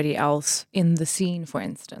space for everybody else in the scene, for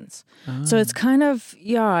instance. So it's kind of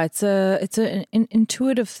it's an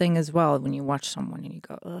intuitive thing as well when you watch someone and you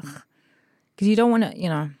go ugh. Because you don't want to,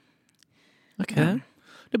 Okay. No,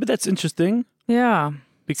 but that's interesting Yeah.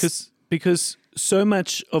 because so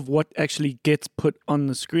much of what actually gets put on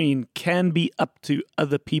the screen can be up to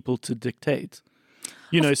other people to dictate.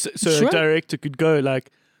 So sure. a director could go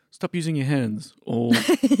like, stop using your hands, or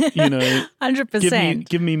 100%.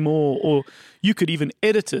 give me more, or you could even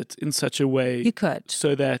edit it in such a way You could.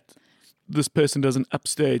 so that this person doesn't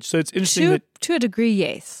upstage. So it's interesting To a degree,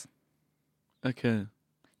 yes. okay.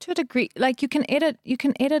 To a degree, like you can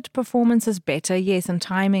edit performances better, yes, and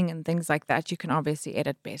timing and things like that. You can obviously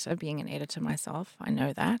edit better. Being an editor myself, I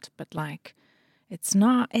know that, but like, it's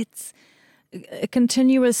a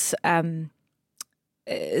continuous.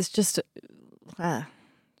 It's just her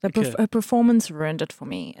performance ruined it for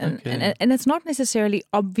me, and it's not necessarily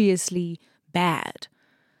obviously bad.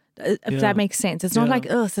 If that makes sense, it's not like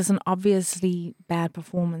this is an obviously bad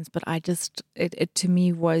performance, but it to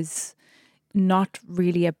me was not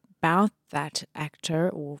really about that actor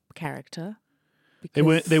or character. They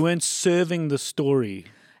weren't serving the story.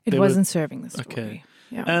 It wasn't serving the story. Okay.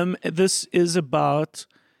 Yeah. This is about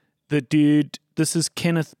the dude. This is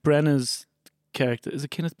Kenneth Branagh's character. Is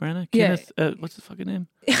it Kenneth Branagh? Yeah. What's the fucking name?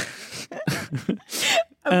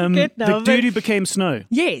 I forget now, the dude who became Snow.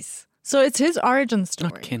 Yes. So it's his origin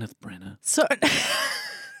story. Not Kenneth Branagh. So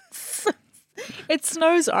it's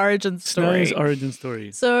Snow's origin story. Snow's origin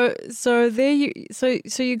story. So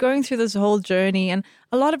you're going through this whole journey, and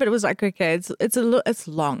a lot of it was like, okay, it's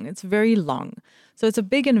long, it's very long, so it's a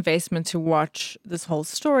big investment to watch this whole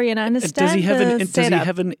story. And I understand. Does he have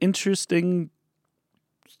an interesting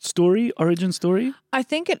origin story? I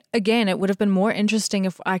think it would have been more interesting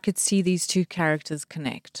if I could see these two characters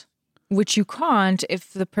connect, which you can't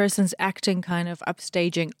if the person's acting kind of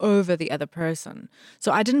upstaging over the other person.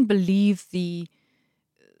 So I didn't believe for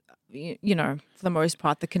the most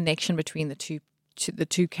part, the connection between the two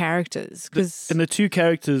characters. And the two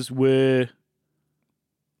characters were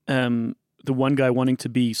the one guy wanting to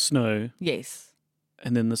be Snow. Yes.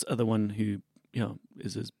 And then this other one who,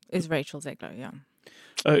 is Rachel Zegler, yeah.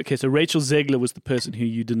 Okay, so Rachel Zegler was the person who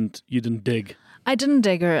you didn't dig. I didn't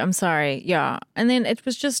dig her. I'm sorry. Yeah. And then it's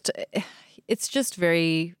just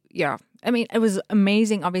very, yeah. I mean, it was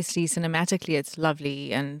amazing. Obviously, cinematically, it's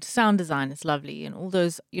lovely, and sound design is lovely, and all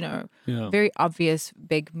those, very obvious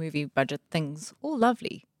big movie budget things, all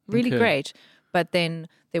lovely, really great. But then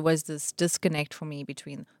there was this disconnect for me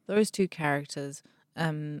between those two characters,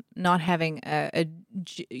 not having a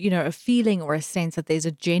feeling or a sense that there's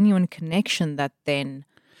a genuine connection that then.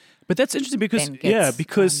 But that's interesting because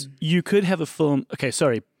you could have a film. Okay,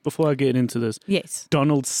 sorry. Before I get into this, yes,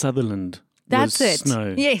 Donald Sutherland. That's was it.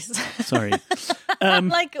 Snow. Yes. Sorry.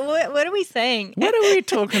 Like, what are we saying? What are we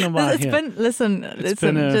talking about It's here?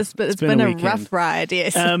 It's been a rough ride.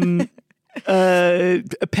 Yes.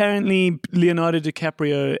 Apparently, Leonardo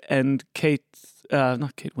DiCaprio and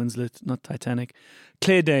not Kate Winslet, not Titanic,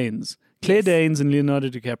 Claire Danes. Claire Danes and Leonardo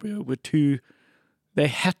DiCaprio were two. They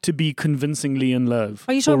had to be convincingly in love.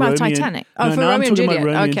 Are you talking about Titanic? For Romeo and Juliet.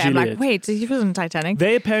 And Okay, I'm like, wait, he wasn't Titanic.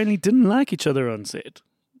 They apparently didn't like each other on set.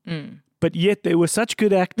 But yet they were such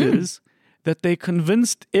good actors that they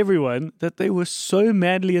convinced everyone that they were so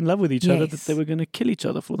madly in love with each other that they were going to kill each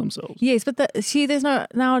other for themselves. Yes, but there's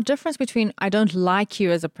now a difference between I don't like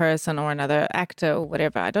you as a person or another actor or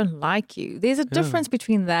whatever. I don't like you. There's a difference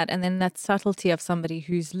between that and then that subtlety of somebody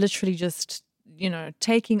who's literally just,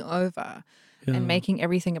 taking over and making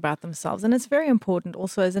everything about themselves. And it's very important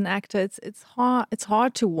also as an actor. It's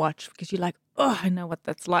hard to watch because you're like, oh, I know what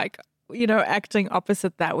that's like. Acting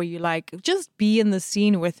opposite that, where you like, just be in the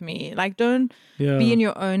scene with me. Like, don't be in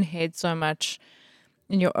your own head so much,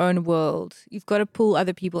 in your own world. You've got to pull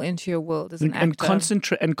other people into your world as an actor.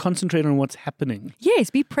 And concentrate on what's happening. Yes,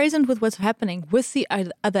 be present with what's happening with the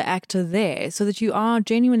other actor there, so that you are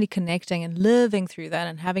genuinely connecting and living through that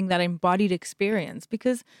and having that embodied experience,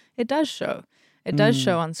 because it does show. It does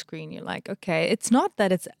show on screen. You're like, okay, it's not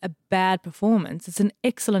that it's a bad performance. It's an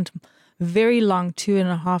excellent, very long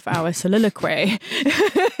 2.5 hour soliloquy.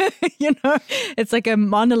 It's like a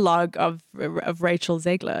monologue of Rachel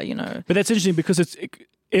Zegler. But that's interesting because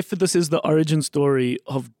if this is the origin story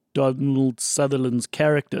of Donald Sutherland's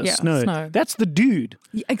character, Yeah, Snow. Snow. That's the dude.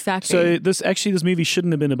 Yeah, exactly. So this movie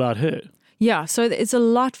shouldn't have been about her. Yeah, so it's a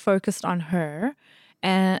lot focused on her,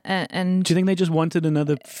 and Do you think they just wanted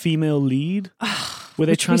another female lead? Were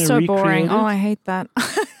they which trying was to so recreate boring. it? Oh, I hate that.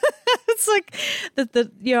 It's like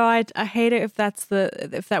I hate it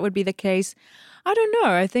if that would be the case. I don't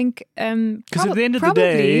know. I think Because at the end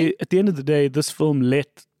of the day, this film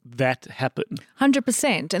let that happen. 100%,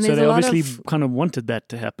 and So there's they a lot obviously of kind of wanted that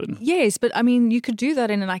to happen. yes, but I mean, you could do that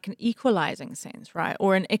in like an equalizing sense, right?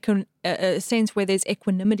 Or a sense where there's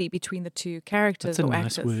equanimity between the two characters That's a or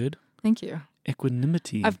nice actors. word. Thank you.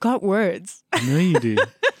 Equanimity. I've got words. I know you do.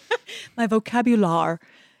 My vocabulary.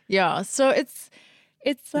 Yeah, so it's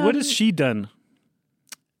What has she done?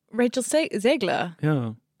 Rachel Zegler.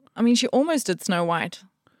 Yeah. I mean, she almost did Snow White,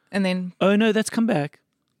 and then Oh no, that's come back.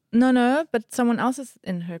 no, but someone else is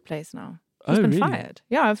in her place now. She's Oh, been really? fired.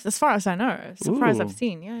 Yeah, as far as I know, as far as Ooh. I've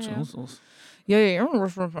seen. Yeah. Sauce. Yeah.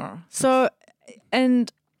 So,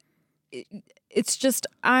 and it's just,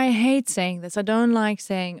 I hate saying this. I don't like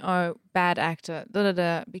saying, oh, bad actor,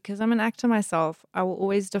 because I'm an actor myself. I will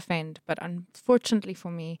always defend. But unfortunately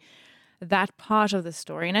for me, that part of the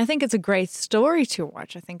story, and I think it's a great story to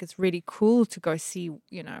watch. I think it's really cool to go see,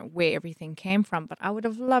 where everything came from. But I would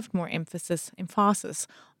have loved more emphasis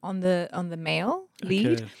on the male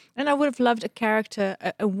lead, Okay. and I would have loved a character,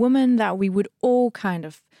 a woman that we would all kind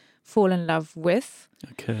of fall in love with.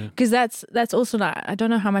 Okay. Because that's also not, I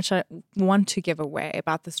don't know how much I want to give away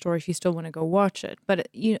about the story if you still want to go watch it, but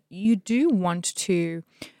you do want to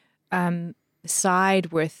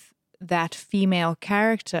side with that female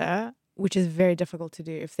character, which is very difficult to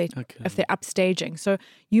do if they're upstaging. So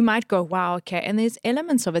you might go, wow, okay, and there's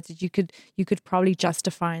elements of it that you could probably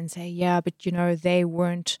justify and say, yeah, but they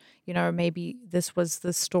weren't, maybe this was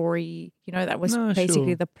the story, that was No, basically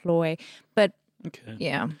sure. the ploy, but Okay.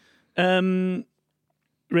 yeah.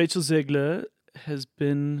 Rachel Zegler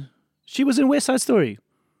she was in West Side Story.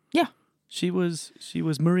 Yeah. She was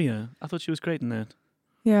Maria. I thought she was great in that.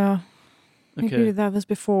 Yeah. Okay. Maybe that was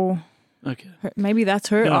before. Okay. Maybe that's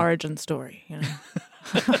her Yeah. origin story.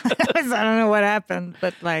 I don't know what happened,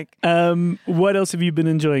 but like. What else have you been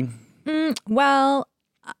enjoying? Well,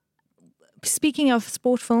 speaking of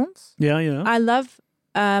sport films, Yeah. I love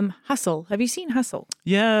Hustle. Have you seen Hustle?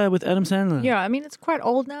 Yeah, with Adam Sandler. Yeah, I mean it's quite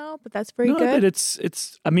old now, but that's very no, good. but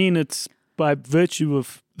it's by virtue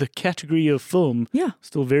of the category of film, Yeah,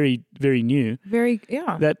 still very, very new.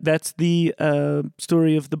 yeah. That's the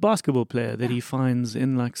story of the basketball player that he finds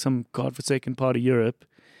in like some godforsaken part of Europe,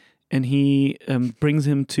 and he brings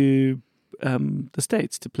him to the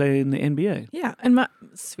States to play in the NBA. Yeah, and my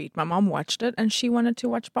mom watched it, and she wanted to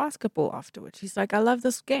watch basketball afterwards. She's like, "I love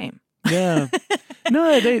this game." Yeah.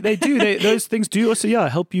 No, they do. Those things do also,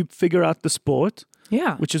 help you figure out the sport,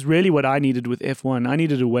 Yeah, which is really what I needed with F1. I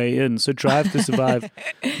needed a way in. So Drive to Survive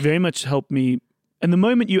very much helped me. And the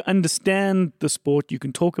moment you understand the sport, you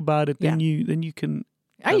can talk about it, then you can.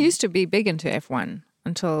 I used to be big into F1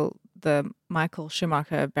 until the Michael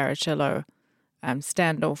Schumacher Barrichello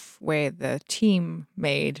standoff, where the team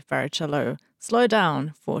made Barrichello slow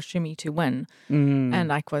down for Schumi to win,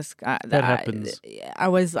 and I was That happens. I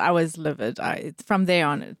was livid. From there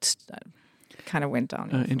on, it kind of went down.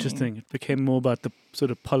 for me. Interesting. It became more about the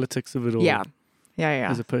sort of politics of it all. Yeah.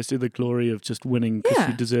 As opposed to the glory of just winning because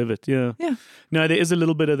Yeah. you deserve it. Yeah. Yeah. No, there is a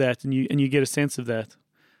little bit of that, and you get a sense of that.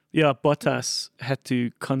 Yeah, Bottas had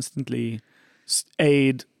to constantly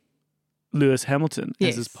aid Lewis Hamilton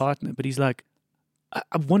as his Yes. partner, but he's like,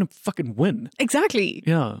 I want to fucking win. Exactly.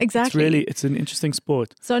 Yeah, Exactly. It's an interesting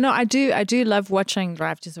sport. So no, I do love watching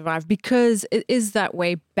Drive to Survive because it is that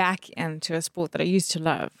way back into a sport that I used to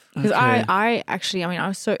love. Because Okay. I actually, I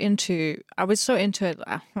was so into it,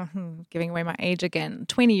 giving away my age again.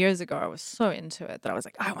 20 years ago, I was so into it that I was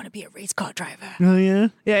like, I want to be a race car driver. Oh yeah,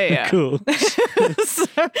 Yeah. cool.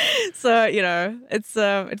 so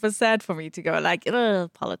it was sad for me to go like,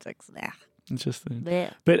 politics. Nah. Interesting.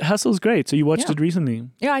 Yeah. But Hustle's great. So you watched Yeah. it recently.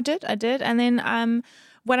 Yeah, I did. And then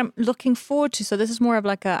what I'm looking forward to, so this is more of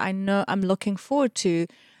like I'm looking forward to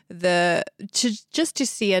just to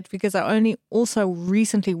see it because I only also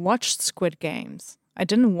recently watched Squid Games. I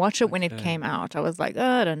didn't watch it when it came out. I was like,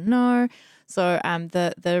 I don't know. So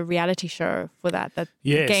the reality show for that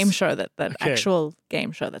Yes. game show, that Okay. actual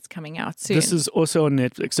game show that's coming out soon. This is also on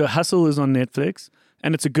Netflix. So Hustle is on Netflix,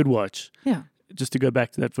 and it's a good watch. yeah. Just to go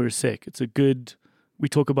back to that for a sec, we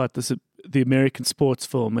talk about this, the American sports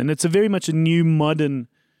film, and it's a very much a new modern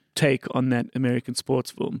take on that American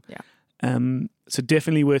sports film. Yeah. So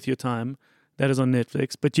definitely worth your time. That is on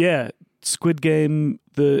Netflix. But yeah, Squid Game,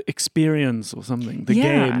 the experience or something, the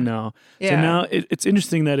Yeah. game now. So Yeah. now it's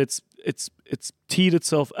interesting that it's teed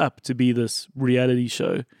itself up to be this reality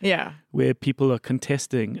show Yeah. where people are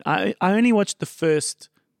contesting. I only watched the first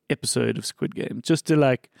episode of Squid Game just to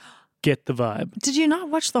like get the vibe. Did you not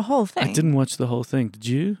watch the whole thing? I didn't watch the whole thing. Did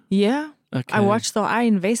you? Yeah. Okay. I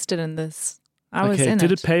invested in this. I was in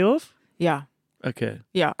Did it. it pay off? Yeah. Okay.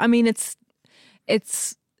 Yeah. I mean, it's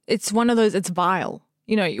one of those, it's vile.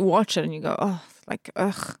 You know, you watch it and you go, oh, like,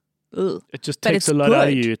 ugh. It just But takes it's a lot out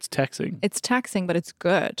of good. you. It's taxing. It's taxing, but it's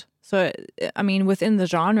good. So, I mean, within the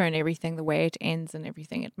genre and everything, the way it ends and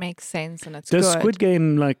everything, it makes sense and it's Does good. Squid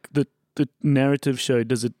Game, like the narrative show,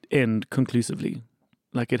 does it end conclusively?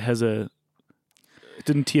 Like it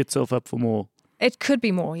didn't tee itself up for more. It could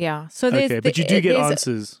be more, yeah. So there's, Okay, but you do get there's-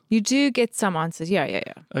 answers. You do get some answers. Yeah.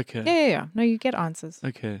 Okay. Yeah. No, you get answers.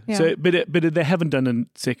 Okay. Yeah. So, but they haven't done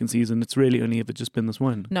a second season. It's really only ever just been this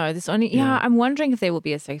one. No, there's only, Yeah. I'm wondering if there will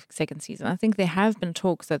be a second season. I think there have been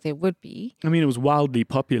talks that there would be. I mean, it was wildly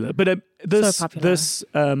popular, but this popular. this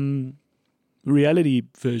reality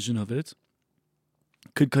version of it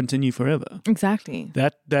could continue forever. Exactly.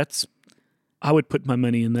 That's I would put my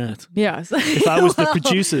money in that. Yes. If I was the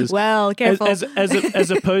producers, Well, careful.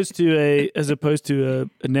 as opposed to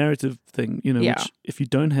a narrative thing, you know, Yeah. which if you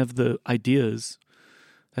don't have the ideas,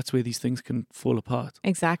 that's where these things can fall apart.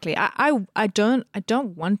 Exactly. I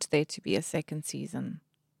don't want there to be a second season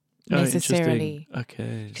necessarily. Oh,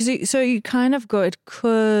 okay. Because so you kind of it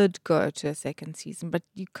could go to a second season, but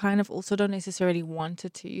you kind of also don't necessarily want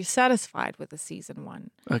it to. You're satisfied with the season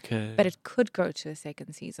one, Okay. but it could go to a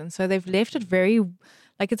second season. So they've left it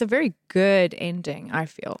it's a very good ending, I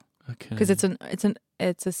feel, okay. because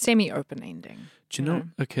it's a semi-open ending. Do you know?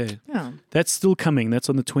 Okay. Yeah. That's still coming. That's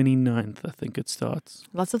on the 29th, I think it starts.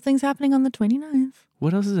 Lots of things happening on the 29th.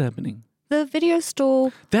 What else is happening? The video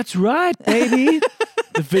store. That's right, baby.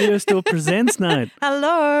 The Video Store Presents Night.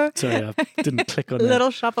 Hello. Sorry, I didn't click on that.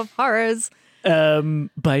 Little Shop of Horrors.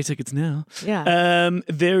 Buy tickets now. Yeah.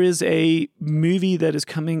 There is a movie that is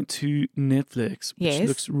coming to Netflix, which Yes.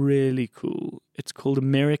 looks really cool. It's called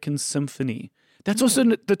American Symphony. That's also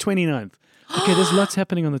the 29th. Okay, there's lots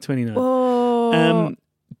happening on the 29th. Oh.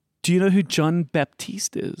 Do you know who John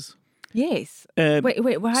Baptiste is? Yes. Um, Wait.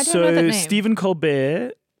 Well, I don't so know that name. Stephen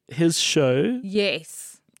Colbert, his show, Yes.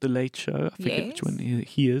 The Late Show. I forget which Yes. one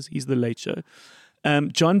he is. He's The Late Show.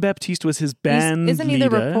 John Baptiste was his band Isn't he leader.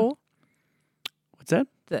 the report? What's that?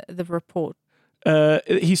 The report.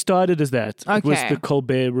 He started as that. It was Okay. the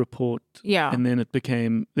Colbert Report, Yeah. and then it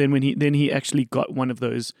became. Then he actually got one of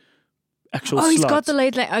those actual. Oh, he's got slots. the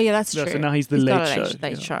late. Oh, yeah, that's Yeah, true. so now he's the He's Late got a Show,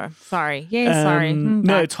 Late yeah. Show. Sorry. Yeah, sorry. No,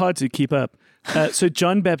 But- it's hard to keep up. So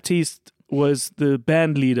John Baptiste was the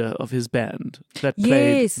band leader of his band that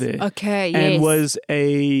played yes. there, Okay. Yes. and was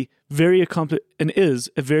a very accomplished and is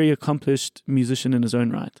a very accomplished musician in his own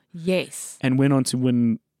right, Yes. and went on to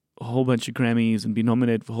win a whole bunch of Grammys and be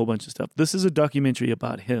nominated for a whole bunch of stuff. This is a documentary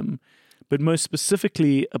about him, but most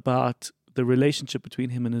specifically about the relationship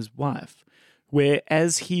between him and his wife, where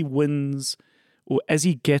as he wins or as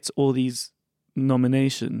he gets all these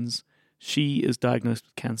nominations, she is diagnosed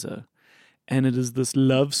with cancer. And it is this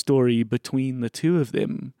love story between the two of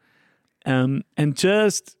them. And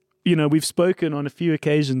just, you know, we've spoken on a few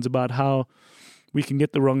occasions about how we can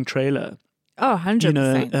get the wrong trailer. Oh, 100%. You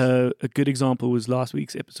know, a good example was last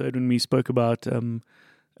week's episode when we spoke about a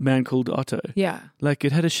man called Otto. yeah. Like,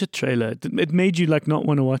 it had a shit trailer. It made you like not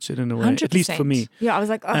want to watch it in a way, 100%. at least for me. Yeah, I was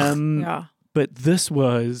like, yeah. But this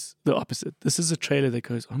was the opposite. This is a trailer that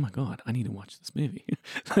goes, "Oh my god, I need to watch this movie!"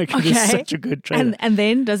 Like, it is Okay. such a good trailer. And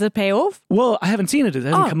then does it pay off? Well, I haven't seen it. It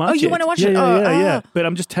hasn't Oh, come out oh, yet. you wanna watch yeah, it? Yeah, Oh, yeah. oh. But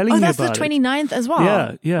I'm just telling Oh, you that's about the 29th as well.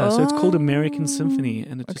 it. Yeah. So it's called Oh. American Symphony,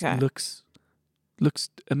 and it just Okay. looks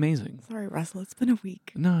amazing. Sorry, Russell. It's been a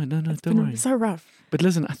week. No, It's don't been worry. so rough. But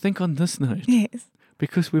listen, I think on this note, Yes.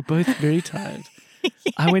 because we're both very tired,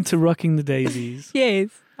 I went to Rocking the Daisies. Yes.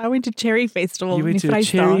 I went to Cherry Festival. You went in to a Vrystaat.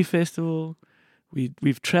 cherry festival.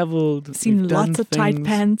 We've travelled. Seen we've done lots of tight things.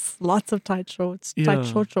 pants, lots of tight shorts, Yeah. tight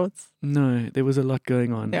short shorts. No, there was a lot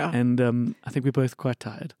going on. Yeah. And I think we're both quite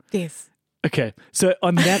tired. Yes. Okay, so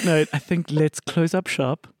on that note, I think let's close up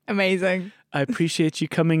shop. Amazing. I appreciate you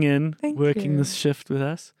coming in, Thank working you. this shift with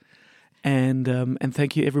us. And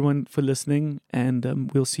thank you everyone for listening,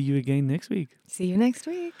 and we'll see you again next week. See you next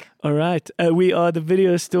week. All right. We are the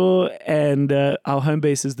Video Store, and our home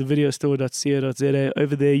base is thevideostore.co.za.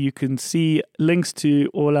 Over there, you can see links to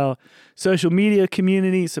all our social media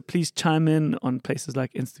community. So please chime in on places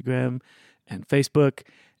like Instagram and Facebook.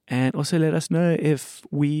 And also let us know if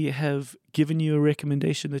we have given you a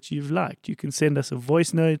recommendation that you've liked. You can send us a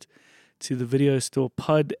voice note to the video store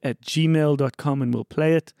pod@gmail.com and we'll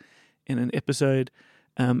play it in an episode.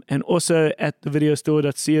 And also at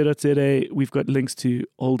thevideostore.co.za, we've got links to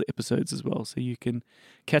old episodes as well. So you can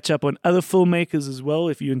catch up on other filmmakers as well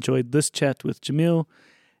if you enjoyed this chat with Jamil.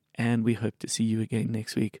 And we hope to see you again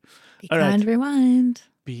next week. Be kind, rewind.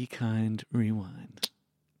 Be kind, rewind.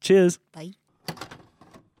 Cheers. Bye.